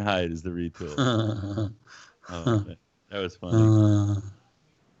 Ironhide is the retool. Oh, that was funny.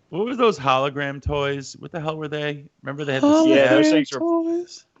 What were those hologram toys? What the hell were they? Remember they had the those things were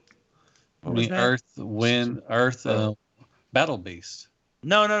toys. Earth, Wind, Battle Beast.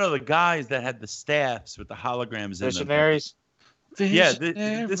 No. The guys that had the staffs with the holograms in them. Visionaries. Yeah,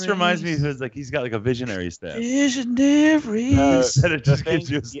 this reminds me of he's got like a visionary staff. Visionaries. That it just gives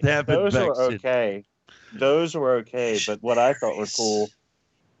you a staff. Those were okay. Those were okay, but what I thought were cool,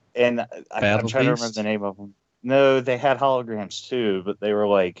 and I'm trying to remember the name of them. No, they had holograms too, but they were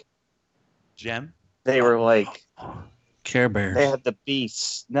like Gem. They were like Care Bears. They had the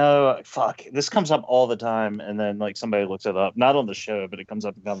beasts. No, fuck. This comes up all the time, and then somebody looks it up. Not on the show, but it comes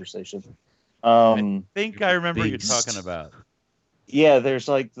up in conversation. I think I remember you're talking about. Yeah, there's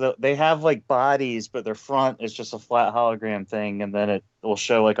they have bodies, but their front is just a flat hologram thing, and then it will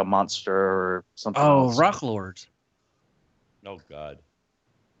show a monster or something. Oh, else. Rock Lords. Oh God.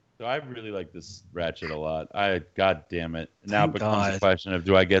 So I really like this Ratchet a lot. God damn it. Now it becomes a question of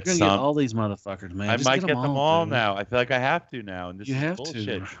do I get some? Get all these motherfuckers, man. I might get them all now. I feel like I have to now, and this is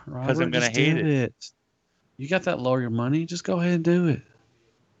bullshit because I'm gonna hate it. You got that lawyer money? Just go ahead and do it.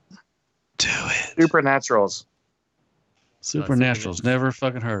 Do it. Supernaturals. Supernaturals. Never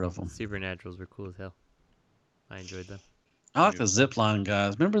fucking heard of them. Supernaturals were cool as hell. I enjoyed them. I like the zipline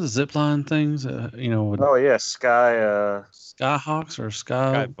guys. Remember the zipline things? Oh yeah, Skyhawks or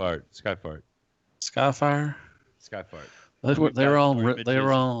Skyfart. Skyfire. They were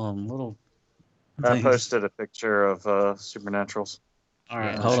all little. I posted a picture of Supernaturals. All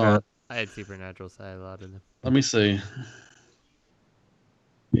right, hold on. I had Supernaturals. I had a lot of them. Let me see.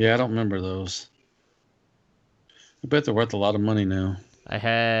 Yeah, I don't remember those. I bet they're worth a lot of money now. I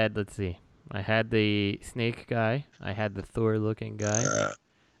had the snake guy. I had the Thor-looking guy.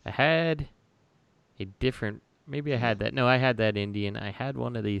 I had a different... Maybe I had that. No, I had that Indian. I had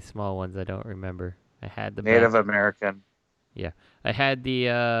one of these small ones. I don't remember. I had the... Native American. Yeah. I had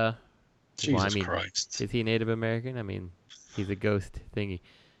the... Jesus Christ. Is he Native American? I mean, he's a ghost thingy.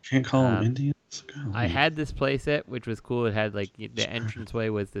 Can't call him Indians? I had this playset, which was cool. It had, the entranceway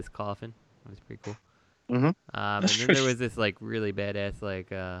was this coffin. It was pretty cool. Mm-hmm. And then there was this really badass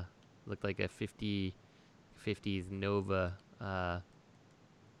looked like a 50s Nova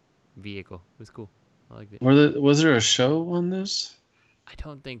vehicle. It was cool. I liked it. Was there a show on this? I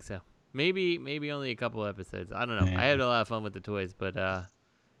don't think so. Maybe only a couple episodes. I don't know. I had a lot of fun with the toys, but I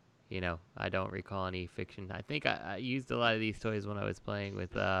don't recall any fiction. I think I used a lot of these toys when I was playing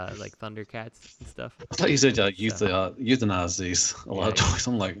with Thundercats and stuff. I thought you said euthanize these. A lot of toys.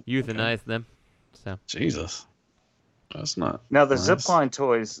 I'm like euthanize them. So Jesus, that's not. Now the zipline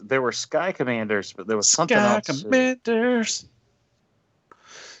toys, they were Sky Commanders, but there was something else. Sky Commanders.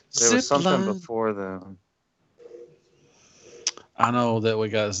 There was something before them. I know that we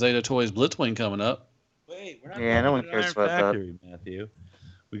got Zeta Toys Blitzwing coming up. Wait, Yeah, no one cares about Factory, that. Matthew.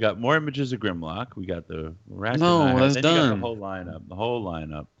 We got more images of Grimlock. We got the Ratchet. No, that's then done. You got the whole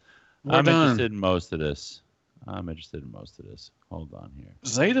lineup. I'm interested in most of this. Hold on here.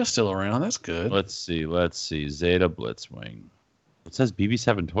 Zeta's still around. That's good. Let's see. Zeta Blitzwing. It says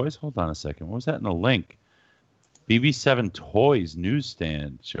BB7 Toys. Hold on a second. What was that in the link? BB7 Toys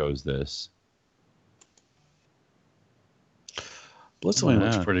newsstand shows this. Blitzwing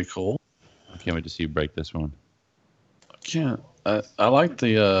looks pretty cool. I can't wait to see you break this one. I can't. I like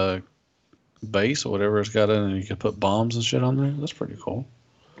the base or whatever it's got in it, and you can put bombs and shit on there. That's pretty cool.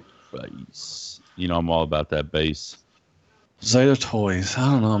 Base. You know I'm all about that base. Zeta Toys.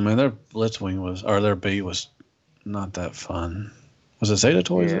 I don't know, man. Their Blitzwing their B was not that fun. Was it Zeta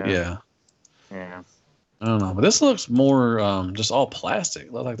Toys? Yeah. I don't know, but this looks more just all plastic.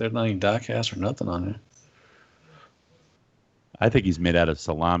 It looks like there's not any die cast or nothing on it. I think he's made out of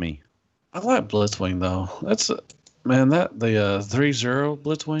salami. I like Blitzwing though. That's the 3-0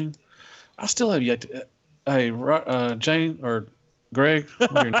 Blitzwing. I still have yet to. Hey, Jane or Greg,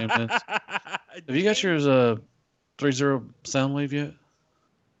 whatever your name is. Have you got yours 3-0 Soundwave yet?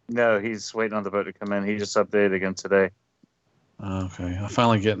 No, he's waiting on the boat to come in. He just updated again today. Okay, I'm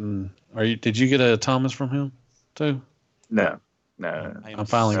finally getting. Did you get a Thomas from him too? No. I'm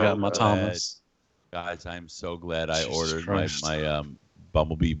finally got my Thomas. Guys, I'm so glad I ordered my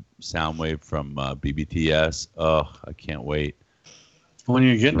Bumblebee Soundwave from BBTS. Oh, I can't wait. When are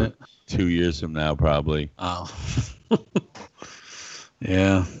you getting it? 2 years from now, probably. Oh.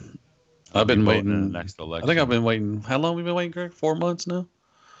 Yeah. I've been waiting. In the next election. I think I've been waiting. How long have we been waiting, Greg? 4 months now?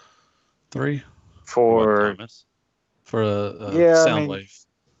 3? For Soundwave.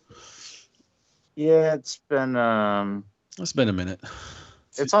 Yeah, it's been a minute.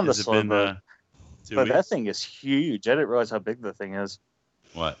 It's on the slow boat. But weeks? That thing is huge. I didn't realize how big the thing is.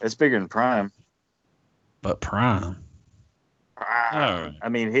 What? It's bigger than Prime. But Prime. Oh. I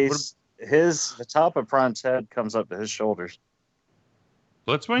mean, the top of Prime's head comes up to his shoulders.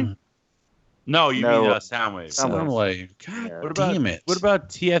 Blitzwing? Mm-hmm. No, you mean Soundwave. Soundwave. God damn it. What about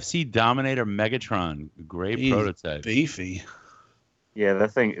TFC Dominator Megatron? Great prototype. Beefy. Yeah,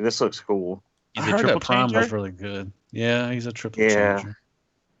 this looks cool. I heard that Prime was really good. Yeah, he's a triple changer.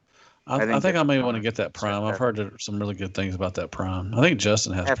 I think I may want to get that Prime. I've heard some really good things about that Prime. I think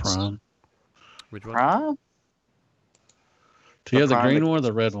Justin has Prime. Which one? Prime? Do you have the green one or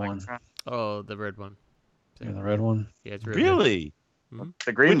the red one? Oh, the red one. Yeah, the red one. Yeah, it's really? Mm-hmm.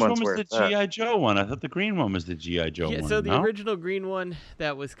 The green Which one was the G.I. Joe one? I thought the green one was the G.I. Joe one. Yeah, so the original green one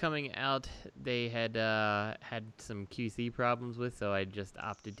that was coming out, they had had some QC problems with, so I just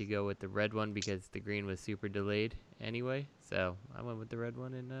opted to go with the red one because the green was super delayed anyway. So I went with the red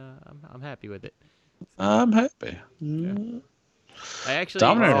one, and I'm happy with it. So, I'm happy. Yeah. I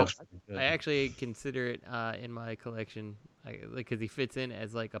actually consider it in my collection because he fits in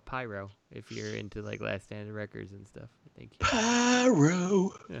as like a pyro if you're into like Last Stand Records and stuff. Thank you.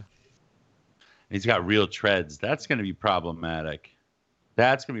 Pyro. Yeah. He's got real treads. That's going to be problematic.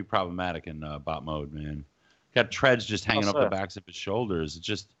 That's going to be problematic in bot mode, man. Got treads just hanging up the backs of his shoulders. It's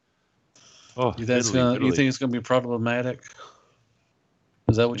just. Oh, you think it's going to be problematic?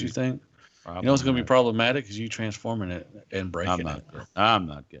 Is that what you think? You know what's going to be problematic is you transforming it and breaking it. I'm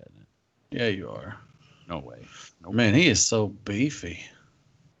not getting it. Yeah, you are. No way. Man, he is so beefy.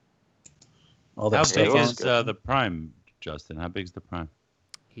 How big is the Prime, Justin? How big is the Prime?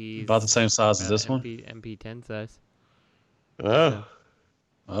 He's about the same size as this one. MP10 size.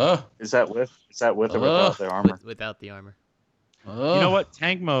 Is that with or without the armor? Without the armor. You know what?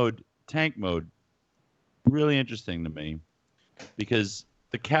 Tank mode. Really interesting to me, because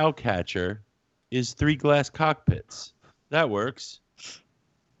the cow catcher is 3 glass cockpits. That works.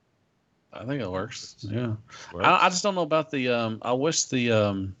 I think it works. Yeah. I just don't know about the. I wish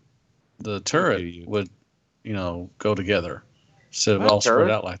the turret would, go together, instead of all spread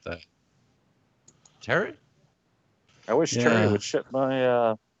out like that. Turret? I wish turret would ship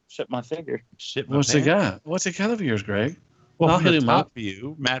my figure. What's he got? What's he got of yours, Greg? Well, I'll hit him up.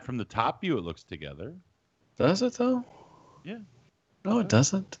 Matt, from the top view, it looks together. Does it though? Yeah. No, it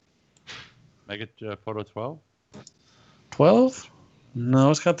doesn't. Make it photo 12. 12?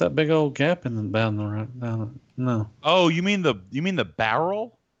 No, it's got that big old gap in the down. No. Oh, you mean the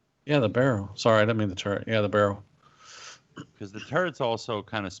barrel? Yeah, the barrel. Sorry, I didn't mean the turret. Yeah, the barrel. Because the turret's also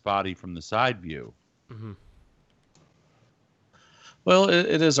kind of spotty from the side view. Mm-hmm. Well,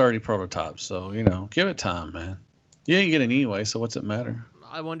 it is already prototype, so give it time, man. You ain't getting it anyway, so what's it matter?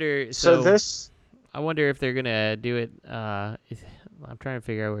 I wonder. I wonder if they're gonna do it. I'm trying to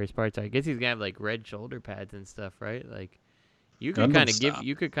figure out where his parts are. I guess he's gonna have like red shoulder pads and stuff, right? Like You could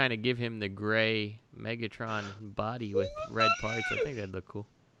kind of give him the gray Megatron body with red parts. I think that'd look cool.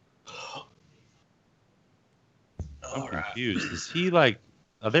 I'm confused. Is he like?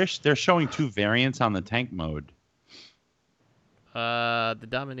 They're showing 2 variants on the tank mode. The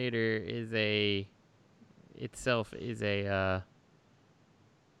Dominator itself is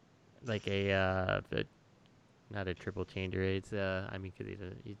not a triple changer. It's because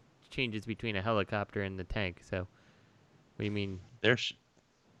he changes between a helicopter and the tank. So, what do you mean?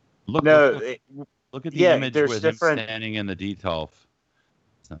 Look at the image with him standing in the DTOLF.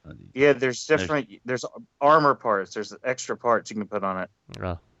 Yeah, there's armor parts. There's extra parts you can put on it.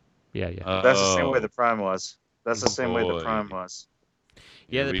 Oh, yeah. That's the same way the Prime was.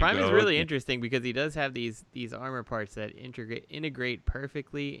 Yeah, the Prime is really interesting because he does have these armor parts that integrate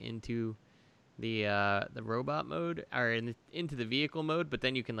perfectly into the robot mode or into the vehicle mode, but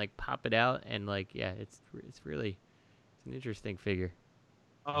then you can like pop it out and it's an interesting figure.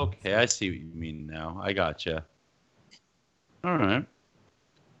 Okay, I see what you mean now. I gotcha. All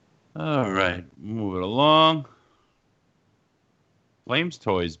right, move it along. Flames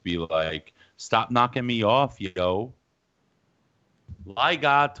Toys be like, stop knocking me off, yo.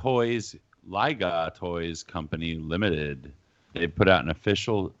 Liga Toys Company Limited. They put out an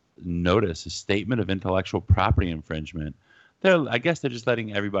official notice, a statement of intellectual property infringement. I guess they're just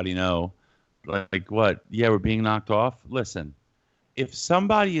letting everybody know, like, what? Yeah, we're being knocked off. Listen, if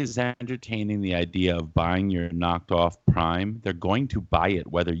somebody is entertaining the idea of buying your knocked off Prime, they're going to buy it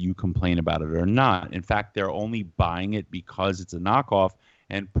whether you complain about it or not. In fact, they're only buying it because it's a knockoff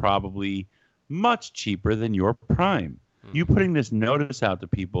and probably much cheaper than your Prime. You putting this notice out to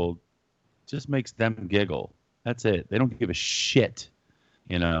people just makes them giggle. That's it. They don't give a shit.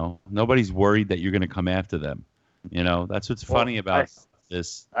 Nobody's worried that you're going to come after them. That's what's funny about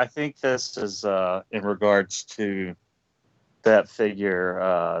this. I think this is in regards to that figure.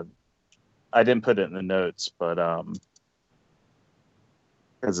 I didn't put it in the notes, but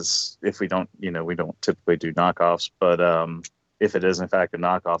because if we don't typically do knockoffs, but if it is in fact a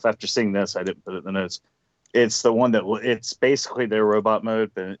knockoff, after seeing this, I didn't put it in the notes. It's the one it's basically their robot mode,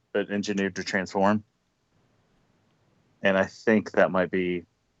 but engineered to transform. And I think that might be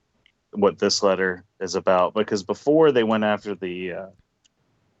what this letter is about, because before they went after the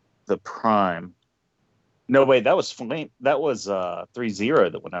Prime. No, wait, that was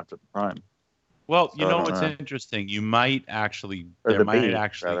 3-0 that went after the Prime. Well, what's interesting? You might actually,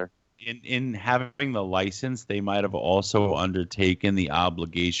 in having the license, they might have also undertaken the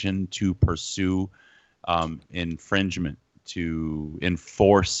obligation to pursue infringement, to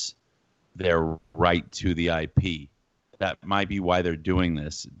enforce their right to the IP. That might be why they're doing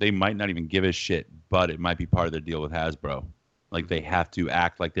this. They might not even give a shit, but it might be part of their deal with Hasbro. Like, they have to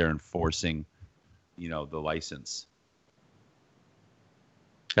act like they're enforcing, the license.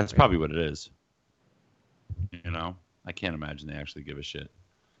 That's probably what it is. I can't imagine they actually give a shit.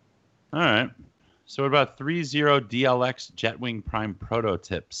 All right. So what about 3-0 DLX Jetwing Prime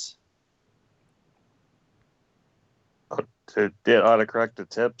prototypes? Did autocorrect the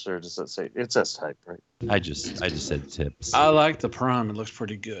tips, or does it say it says type, right? I just said tips. I like the Prime. It looks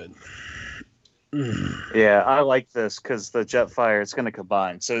pretty good. Yeah, I like this because the Jetfire, it's going to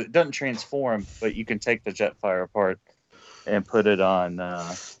combine. So it doesn't transform, but you can take the Jetfire apart and put it on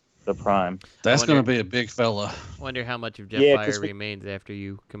the Prime. That's going to be a big fella. Wonder how much of Jetfire remains after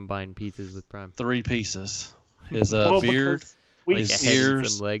you combine pieces with Prime. 3 pieces. His beard, his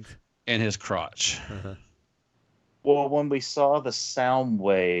ears, some legs, and his crotch. Well, when we saw the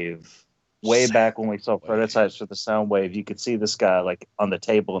Soundwave, way back when we saw prototypes for the Soundwave, you could see this guy like on the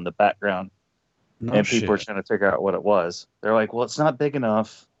table in the background. And people were trying to figure out what it was. They're like, well, it's not big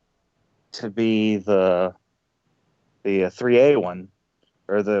enough to be the 3A one,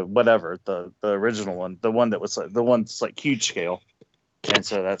 or the whatever, the original one, the one that was like the one that's like huge scale. And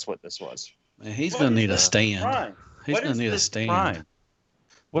so that's what this was. Man, he's going to need a stand. Prime? He's going to need a stand. Prime?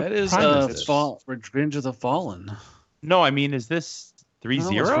 That is Revenge of the Fallen. No, I mean, is this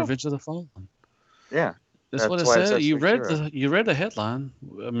 3-0? No, Revenge of the Fallen. Yeah. That's what it said. You read the headline.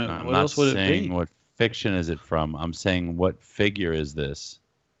 I mean, what else would it be? What fiction is it from? I'm saying, what figure is this?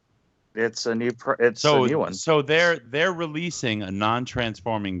 It's a new. It's a new one. So they're releasing a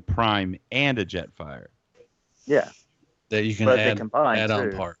non-transforming Prime and a Jetfire. Yeah. That you can add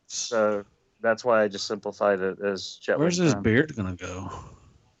on parts. So that's why I just simplified it as Jetwing. Where's his beard gonna go?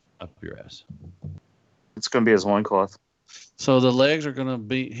 Up your ass. It's gonna be his loincloth. So the legs are gonna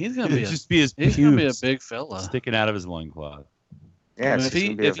be. He's gonna be just be his. He's gonna be a big fella sticking out of his loincloth. Yeah. I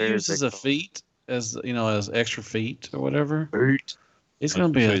mean, if he uses a feet as as extra feet or whatever, he's gonna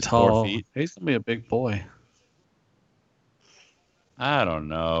be a tall. He's gonna be a big boy. I don't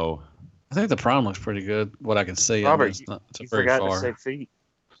know. I think the Prime looks pretty good. What I can see. Robert, I mean, it's not, it's you very forgot far. to say feet.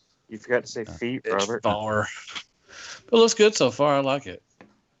 You forgot to say feet, It's Robert. far. But it looks good so far. I like it.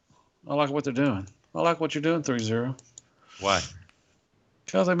 I like what they're doing. I like what you're doing, 3-0. Why?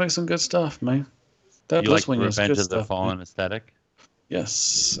 Because they make some good stuff, man. That You like the Blitzwing is Revenge good of the stuff. Fallen Man. aesthetic?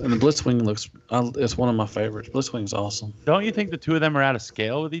 Yes, and the Blitzwing looks. It's one of my favorites. Blitzwing's awesome. Don't you think the two of them are out of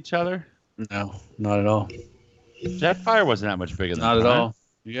scale with each other? No, not at all. Jetfire wasn't that much bigger than Not at Prime. all.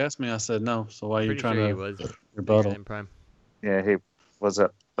 You asked me, I said no. So why are you Pretty trying sure to he was rebuttal? in Prime. Yeah, he was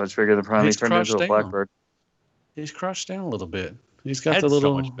that much bigger than Prime. He's He turned into a crushed down. blackbird. He's crushed down a little bit. He's got Head's the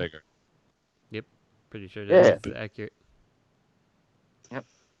little. so much bigger. Yep. Pretty sure Yeah. that's accurate.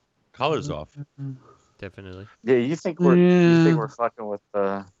 Color's off. Definitely. Yeah, you think we're fucking with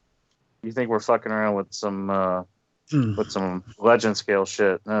you think we're fucking around with some legend scale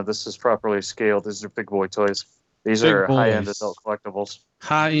shit. No, this is properly scaled. These are big boy toys. These Big are high end boys. adult collectibles.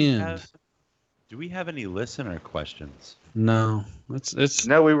 High end. Do we have any listener questions? No, it's.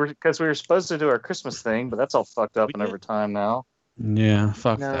 No, we were supposed to do our Christmas thing, but that's all fucked up and over time now. Yeah,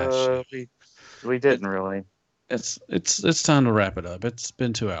 fuck that No, shit. we didn't really. It's time to wrap it up. It's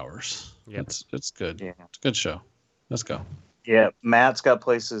been 2 hours. Yep. It's good. Yeah. It's a good show. Let's go. Yeah, Matt's got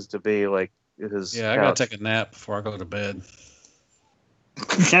places to be. Like his. Yeah, I gotta take a nap before I go to bed.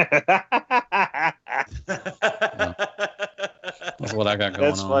 That's what I got going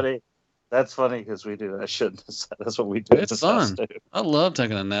That's on. funny. That's funny because we do that shit. That's what we do. It's in this house, fun. too. I love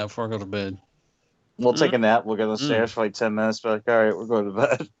taking a nap before I go to bed. We'll take a nap. We'll go downstairs for like 10 minutes. Be like, all right, we're going to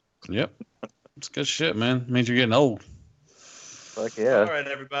bed. Yep. It's good shit, man. Means you're getting old. Fuck yeah. All right,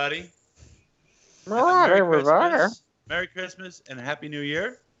 everybody. Merry Christmas and Happy New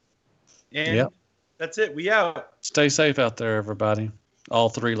Year. And Yep. that's it. We out. Stay safe out there, everybody. All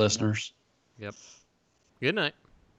 3 listeners. Yep. Good night.